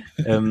positiv,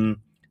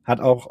 hat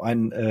auch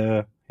ein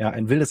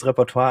wildes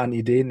Repertoire an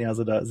Ideen, ja,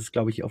 also da ist es,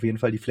 glaube ich, auf jeden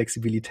Fall die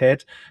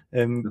Flexibilität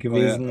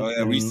gewesen.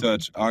 Euer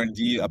Research,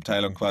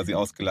 R&D-Abteilung quasi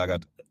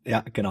ausgelagert.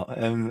 Ja, genau,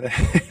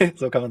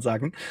 so kann man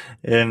sagen.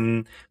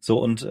 Und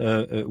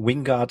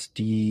Wingguard,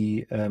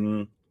 die,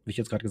 wie ich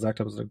jetzt gerade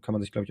gesagt habe, da kann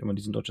man sich, glaube ich, immer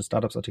diesen deutschen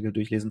Startups-Artikel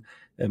durchlesen,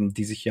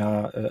 die sich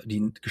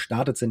die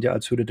gestartet sind ja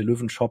als Höhle der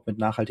Löwen-Shop mit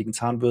nachhaltigen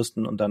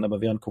Zahnbürsten und dann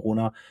aber während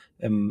Corona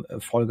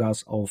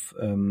Vollgas auf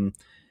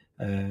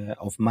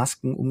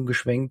Masken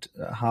umgeschwenkt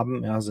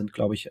haben, ja, sind,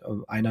 glaube ich,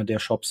 einer der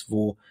Shops,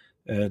 wo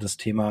das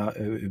Thema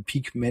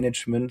Peak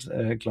Management,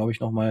 glaube ich,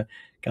 nochmal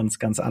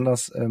ganz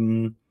anders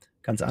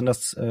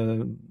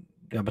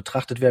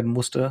betrachtet werden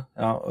musste,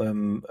 ja,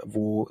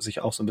 wo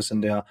sich auch so ein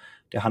bisschen der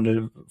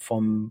Handel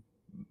vom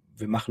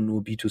wir machen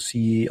nur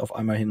B2C auf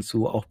einmal hin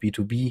zu auch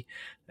B2B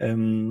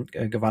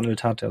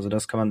gewandelt hat. Also da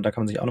kann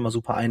man sich auch nochmal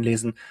super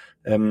einlesen.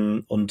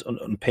 Und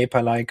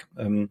Paperlike,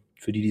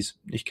 für die es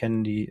nicht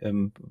kennen, die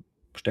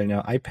stellen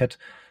ja iPad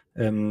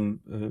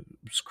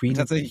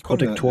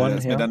Screen-Protektoren her.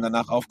 Ist mir dann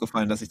danach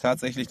aufgefallen, dass ich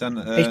tatsächlich dann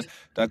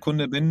da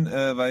Kunde bin,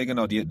 weil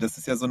genau, das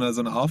ist ja so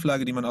eine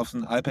Auflage, die man auf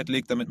ein iPad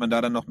legt, damit man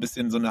da dann noch ein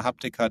bisschen so eine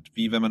Haptik hat,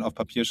 wie wenn man auf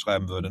Papier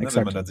schreiben würde, ne?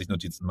 Wenn man dann sich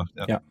Notizen macht.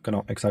 Ja,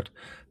 genau, exakt.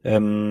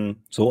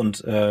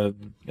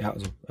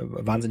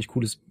 Wahnsinnig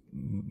cooles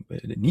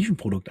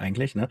Nischenprodukt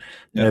eigentlich, ne?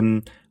 Ja.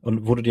 Und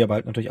wo du dir aber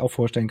halt natürlich auch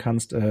vorstellen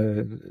kannst,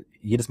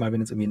 jedes Mal, wenn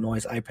jetzt irgendwie ein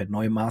neues iPad,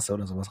 neue Maße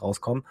oder sowas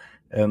rauskommen,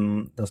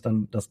 dass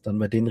dann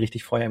bei denen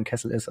richtig Feuer im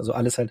Kessel ist. Also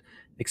alles halt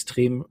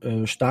extrem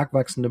stark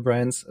wachsende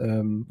Brands,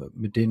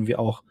 mit denen wir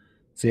auch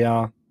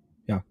sehr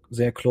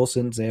close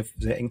sind, sehr,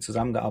 sehr eng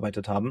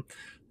zusammengearbeitet haben.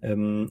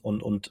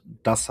 Und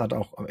das hat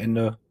auch am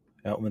Ende,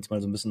 ja, um jetzt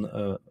mal so ein bisschen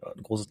ein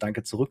großes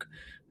Danke zurück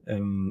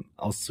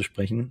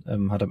auszusprechen,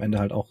 hat am Ende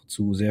halt auch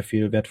zu sehr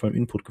viel wertvollem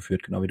Input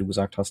geführt, genau wie du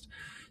gesagt hast.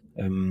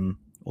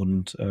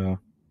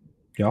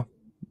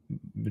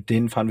 Mit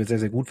denen fahren wir sehr,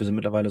 sehr gut. Wir sind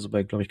mittlerweile so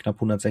bei, glaube ich, knapp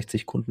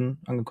 160 Kunden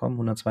angekommen,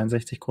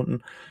 162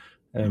 Kunden.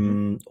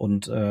 Am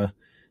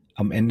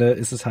Ende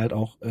ist es halt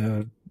auch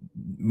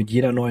mit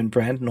jeder neuen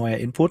Brand neuer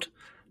Input.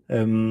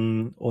 Das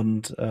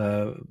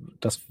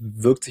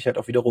wirkt sich halt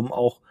auch wiederum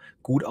auch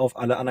gut auf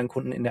alle anderen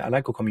Kunden in der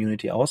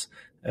Aleiko-Community aus.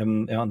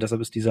 Und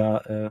deshalb ist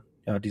dieser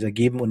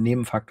Geben- und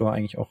Nehmen-Faktor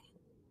eigentlich auch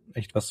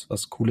echt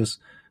was Cooles,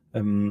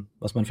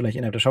 was man vielleicht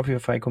innerhalb der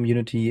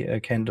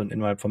Shopify-Community kennt und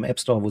innerhalb vom App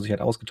Store, wo sich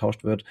halt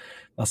ausgetauscht wird,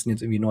 was sind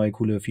jetzt irgendwie neue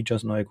coole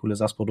Features, neue coole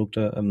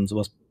SaaS-Produkte.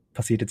 Sowas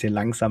passiert jetzt hier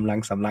langsam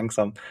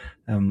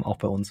auch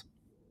bei uns.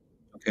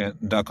 Okay,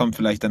 da kommt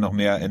vielleicht dann noch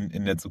mehr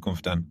in der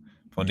Zukunft dann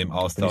von dem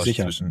Austausch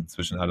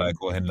zwischen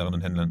Aleiko-Händlerinnen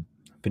und Händlern.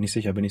 Bin ich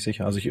sicher.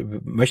 Also ich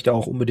möchte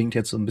auch unbedingt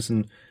jetzt so ein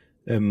bisschen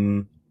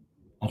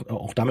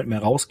auch damit mehr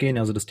rausgehen.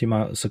 Also das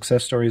Thema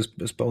Success Stories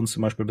ist bei uns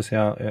zum Beispiel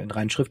bisher in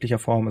rein schriftlicher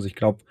Form. Also ich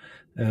glaube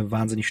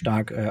wahnsinnig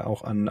stark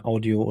auch an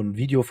Audio- und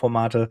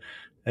Videoformate.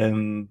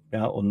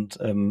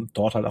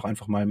 Dort halt auch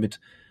einfach mal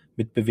mit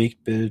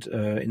Bewegtbild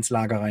ins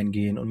Lager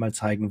reingehen und mal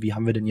zeigen, wie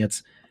haben wir denn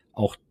jetzt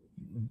auch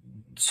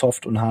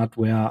Soft- und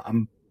Hardware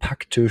am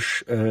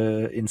Packtisch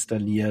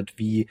installiert,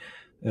 wie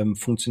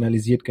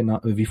funktioniert genau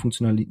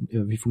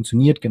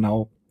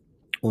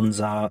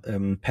unser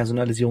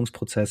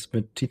Personalisierungsprozess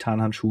mit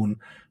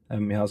Titanhandschuhen.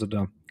 Also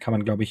da kann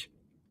man, glaube ich,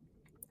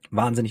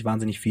 wahnsinnig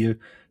viel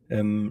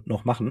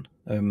noch machen.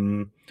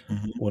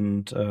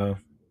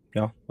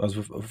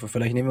 Also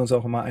vielleicht nehmen wir uns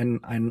auch mal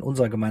einen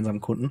unserer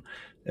gemeinsamen Kunden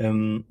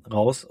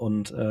raus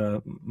und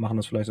machen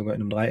das vielleicht sogar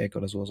in einem Dreieck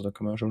oder so. Also da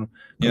können wir schon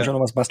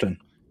noch was basteln.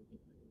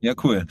 Ja,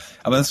 cool.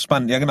 Aber das ist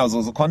spannend. Ja, genau.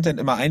 So Content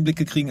immer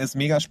Einblicke kriegen ist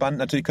mega spannend.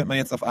 Natürlich könnte man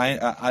jetzt auf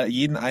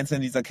jeden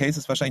einzelnen dieser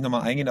Cases wahrscheinlich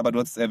nochmal eingehen, aber du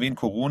hast es erwähnt,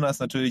 Corona ist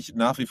natürlich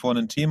nach wie vor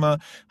ein Thema,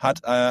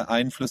 hat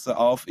Einflüsse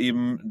auf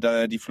eben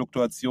die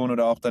Fluktuation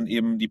oder auch dann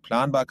eben die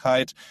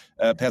Planbarkeit.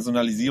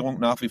 Personalisierung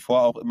nach wie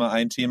vor auch immer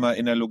ein Thema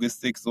in der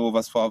Logistik, so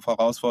was vor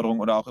Herausforderungen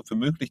oder auch für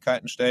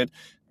Möglichkeiten stellt.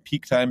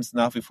 Peak Times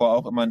nach wie vor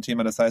auch immer ein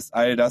Thema. Das heißt,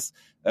 all das,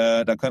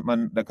 da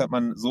könnte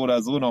man so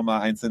oder so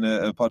nochmal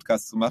einzelne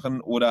Podcasts zu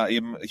machen. Oder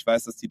eben, ich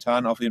weiß, dass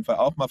Titan auf jeden Fall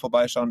auch mal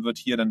vorbeischauen wird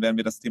hier. Dann werden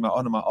wir das Thema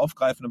auch nochmal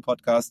aufgreifen im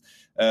Podcast.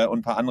 Und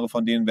ein paar andere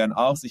von denen werden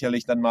auch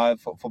sicherlich dann mal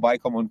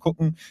vorbeikommen und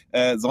gucken.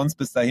 Sonst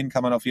bis dahin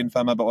kann man auf jeden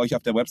Fall mal bei euch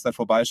auf der Website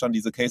vorbeischauen,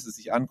 diese Cases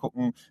sich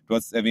angucken. Du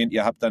hast erwähnt,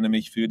 ihr habt da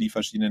nämlich für die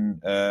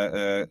verschiedenen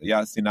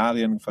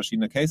Szenarien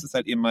verschiedene Cases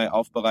halt eben mal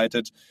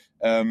aufbereitet.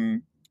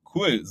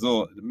 Cool,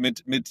 so,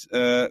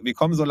 wir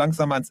kommen so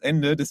langsam ans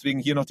Ende, deswegen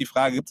hier noch die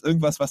Frage, gibt es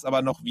irgendwas, was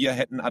aber noch wir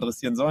hätten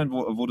adressieren sollen,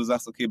 wo du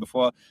sagst, okay,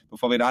 bevor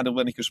wir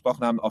darüber nicht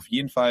gesprochen haben, auf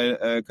jeden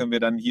Fall können wir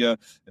dann hier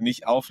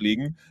nicht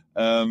auflegen.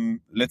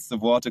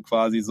 Letzte Worte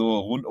quasi so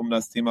rund um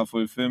das Thema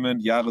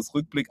Fulfillment,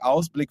 Jahresrückblick,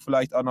 Ausblick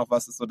vielleicht auch noch,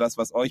 was ist so das,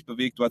 was euch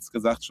bewegt? Du hast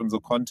gesagt, schon so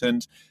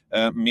Content,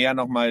 mehr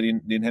nochmal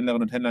den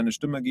Händlerinnen und Händlern eine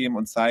Stimme geben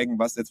und zeigen,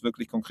 was jetzt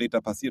wirklich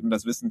konkreter passiert und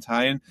das Wissen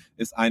teilen,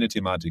 ist eine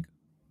Thematik,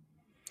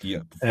 die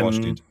hier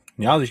bevorsteht.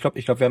 Ja, also ich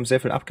glaube, wir haben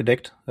sehr viel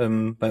abgedeckt.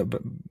 Genau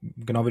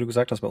wie du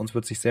gesagt hast, bei uns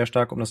wird sich sehr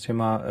stark um das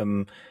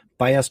Thema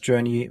Buyer's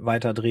Journey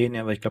weiter drehen,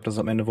 ja, weil ich glaube, das ist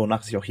am Ende,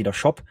 wonach sich auch jeder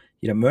Shop,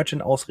 jeder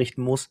Merchant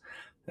ausrichten muss.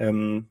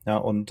 Ist ja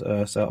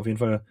auf jeden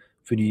Fall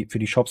für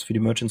die Shops, für die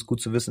Merchants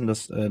gut zu wissen,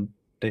 dass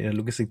der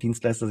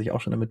Logistikdienstleister sich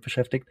auch schon damit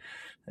beschäftigt.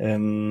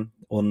 Ansonsten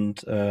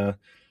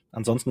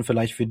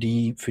vielleicht für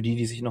die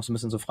sich noch so ein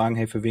bisschen so fragen,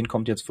 hey, für wen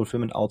kommt jetzt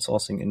Fulfillment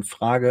Outsourcing in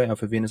Frage? Ja,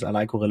 für wen ist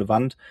Allyco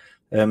relevant?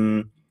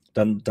 Dann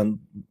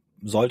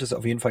sollte es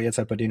auf jeden Fall jetzt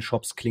halt bei den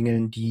Shops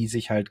klingeln, die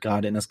sich halt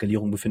gerade in der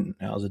Skalierung befinden.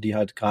 Ja, also die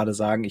halt gerade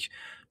sagen, ich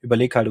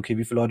überlege halt, okay,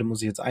 wie viele Leute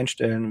muss ich jetzt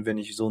einstellen, wenn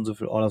ich so und so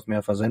viel Orders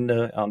mehr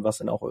versende, ja, und was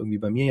sind auch irgendwie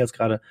bei mir jetzt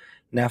gerade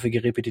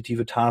nervige,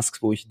 repetitive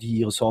Tasks, wo ich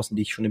die Ressourcen,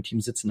 die ich schon im Team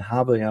sitzen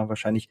habe, ja,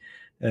 wahrscheinlich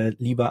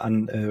lieber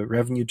an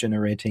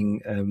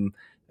Revenue-Generating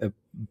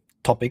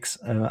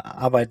Topics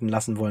arbeiten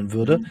lassen wollen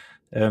würde.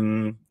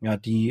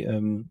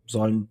 Die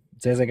sollen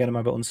sehr, sehr gerne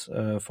mal bei uns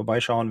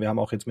vorbeischauen. Wir haben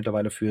auch jetzt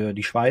mittlerweile für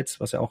die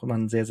Schweiz, was ja auch immer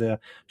ein sehr, sehr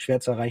schwer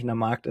zu erreichender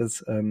Markt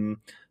ist, eine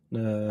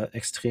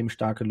extrem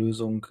starke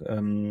Lösung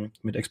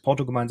mit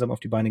Exporto gemeinsam auf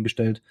die Beine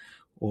gestellt.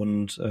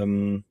 Und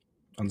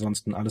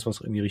ansonsten alles,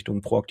 was irgendwie Richtung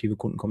proaktive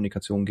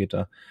Kundenkommunikation geht,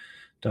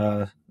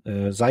 da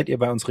seid ihr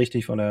bei uns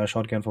richtig, von daher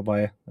schaut gern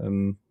vorbei.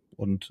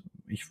 Und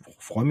ich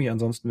freue mich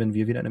ansonsten, wenn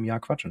wir wieder in einem Jahr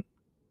quatschen.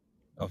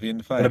 Auf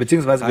jeden Fall. Oder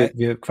beziehungsweise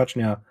wir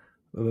quatschen ja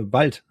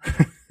bald.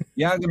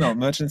 Ja, genau.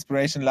 Merchant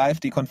Inspiration Live,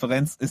 die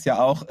Konferenz ist ja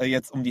auch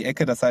jetzt um die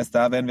Ecke. Das heißt,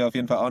 da werden wir auf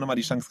jeden Fall auch nochmal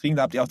die Chance kriegen.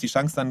 Da habt ihr auch die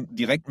Chance, dann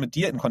direkt mit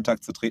dir in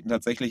Kontakt zu treten.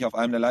 Tatsächlich auf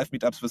einem der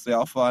Live-Meetups wirst du ja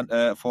auch vor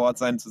Ort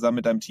sein, zusammen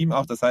mit deinem Team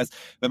auch. Das heißt,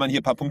 wenn man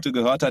hier ein paar Punkte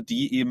gehört hat,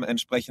 die eben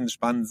entsprechend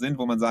spannend sind,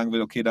 wo man sagen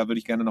will, okay, da würde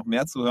ich gerne noch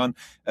mehr zuhören.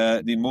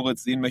 Den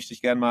Moritz, den möchte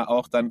ich gerne mal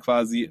auch dann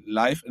quasi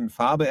live in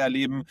Farbe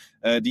erleben,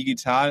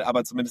 digital,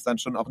 aber zumindest dann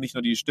schon auch nicht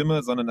nur die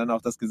Stimme, sondern dann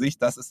auch das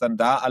Gesicht. Das ist dann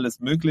da alles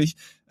möglich.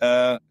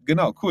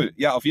 Genau, cool.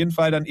 Ja, auf jeden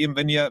Fall dann eben,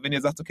 wenn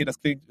ihr sagt, okay,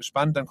 das klingt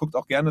spannend, dann guckt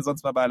auch gerne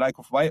sonst mal bei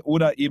Allyco vorbei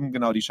oder eben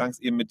genau die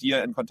Chance eben mit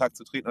dir in Kontakt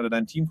zu treten oder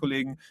deinen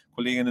Teamkollegen,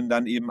 Kolleginnen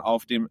dann eben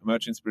auf dem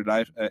Merchant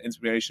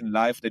Inspiration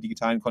Live der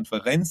digitalen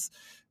Konferenz.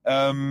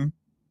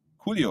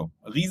 Coolio.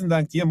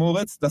 Riesendank dir,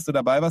 Moritz, dass du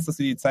dabei warst, dass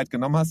du die Zeit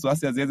genommen hast. Du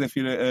hast ja sehr, sehr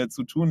viel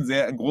zu tun,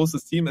 ein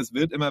großes Team. Es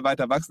wird immer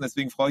weiter wachsen,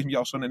 deswegen freue ich mich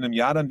auch schon in einem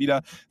Jahr dann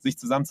wieder, sich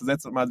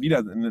zusammenzusetzen und mal wieder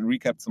einen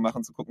Recap zu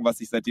machen, zu gucken, was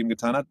sich seitdem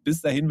getan hat.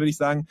 Bis dahin würde ich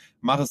sagen,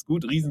 mach es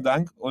gut,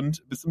 Riesendank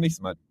und bis zum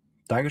nächsten Mal.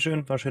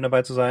 Dankeschön, war schön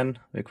dabei zu sein.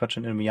 Wir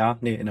quatschen in einem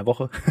Jahr, in der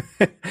Woche.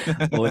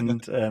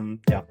 Und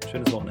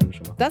schönes Wochenende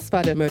schon mal. Das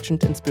war der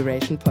Merchant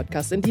Inspiration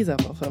Podcast in dieser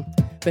Woche.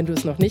 Wenn du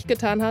es noch nicht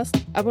getan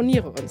hast,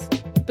 abonniere uns.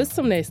 Bis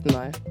zum nächsten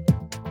Mal.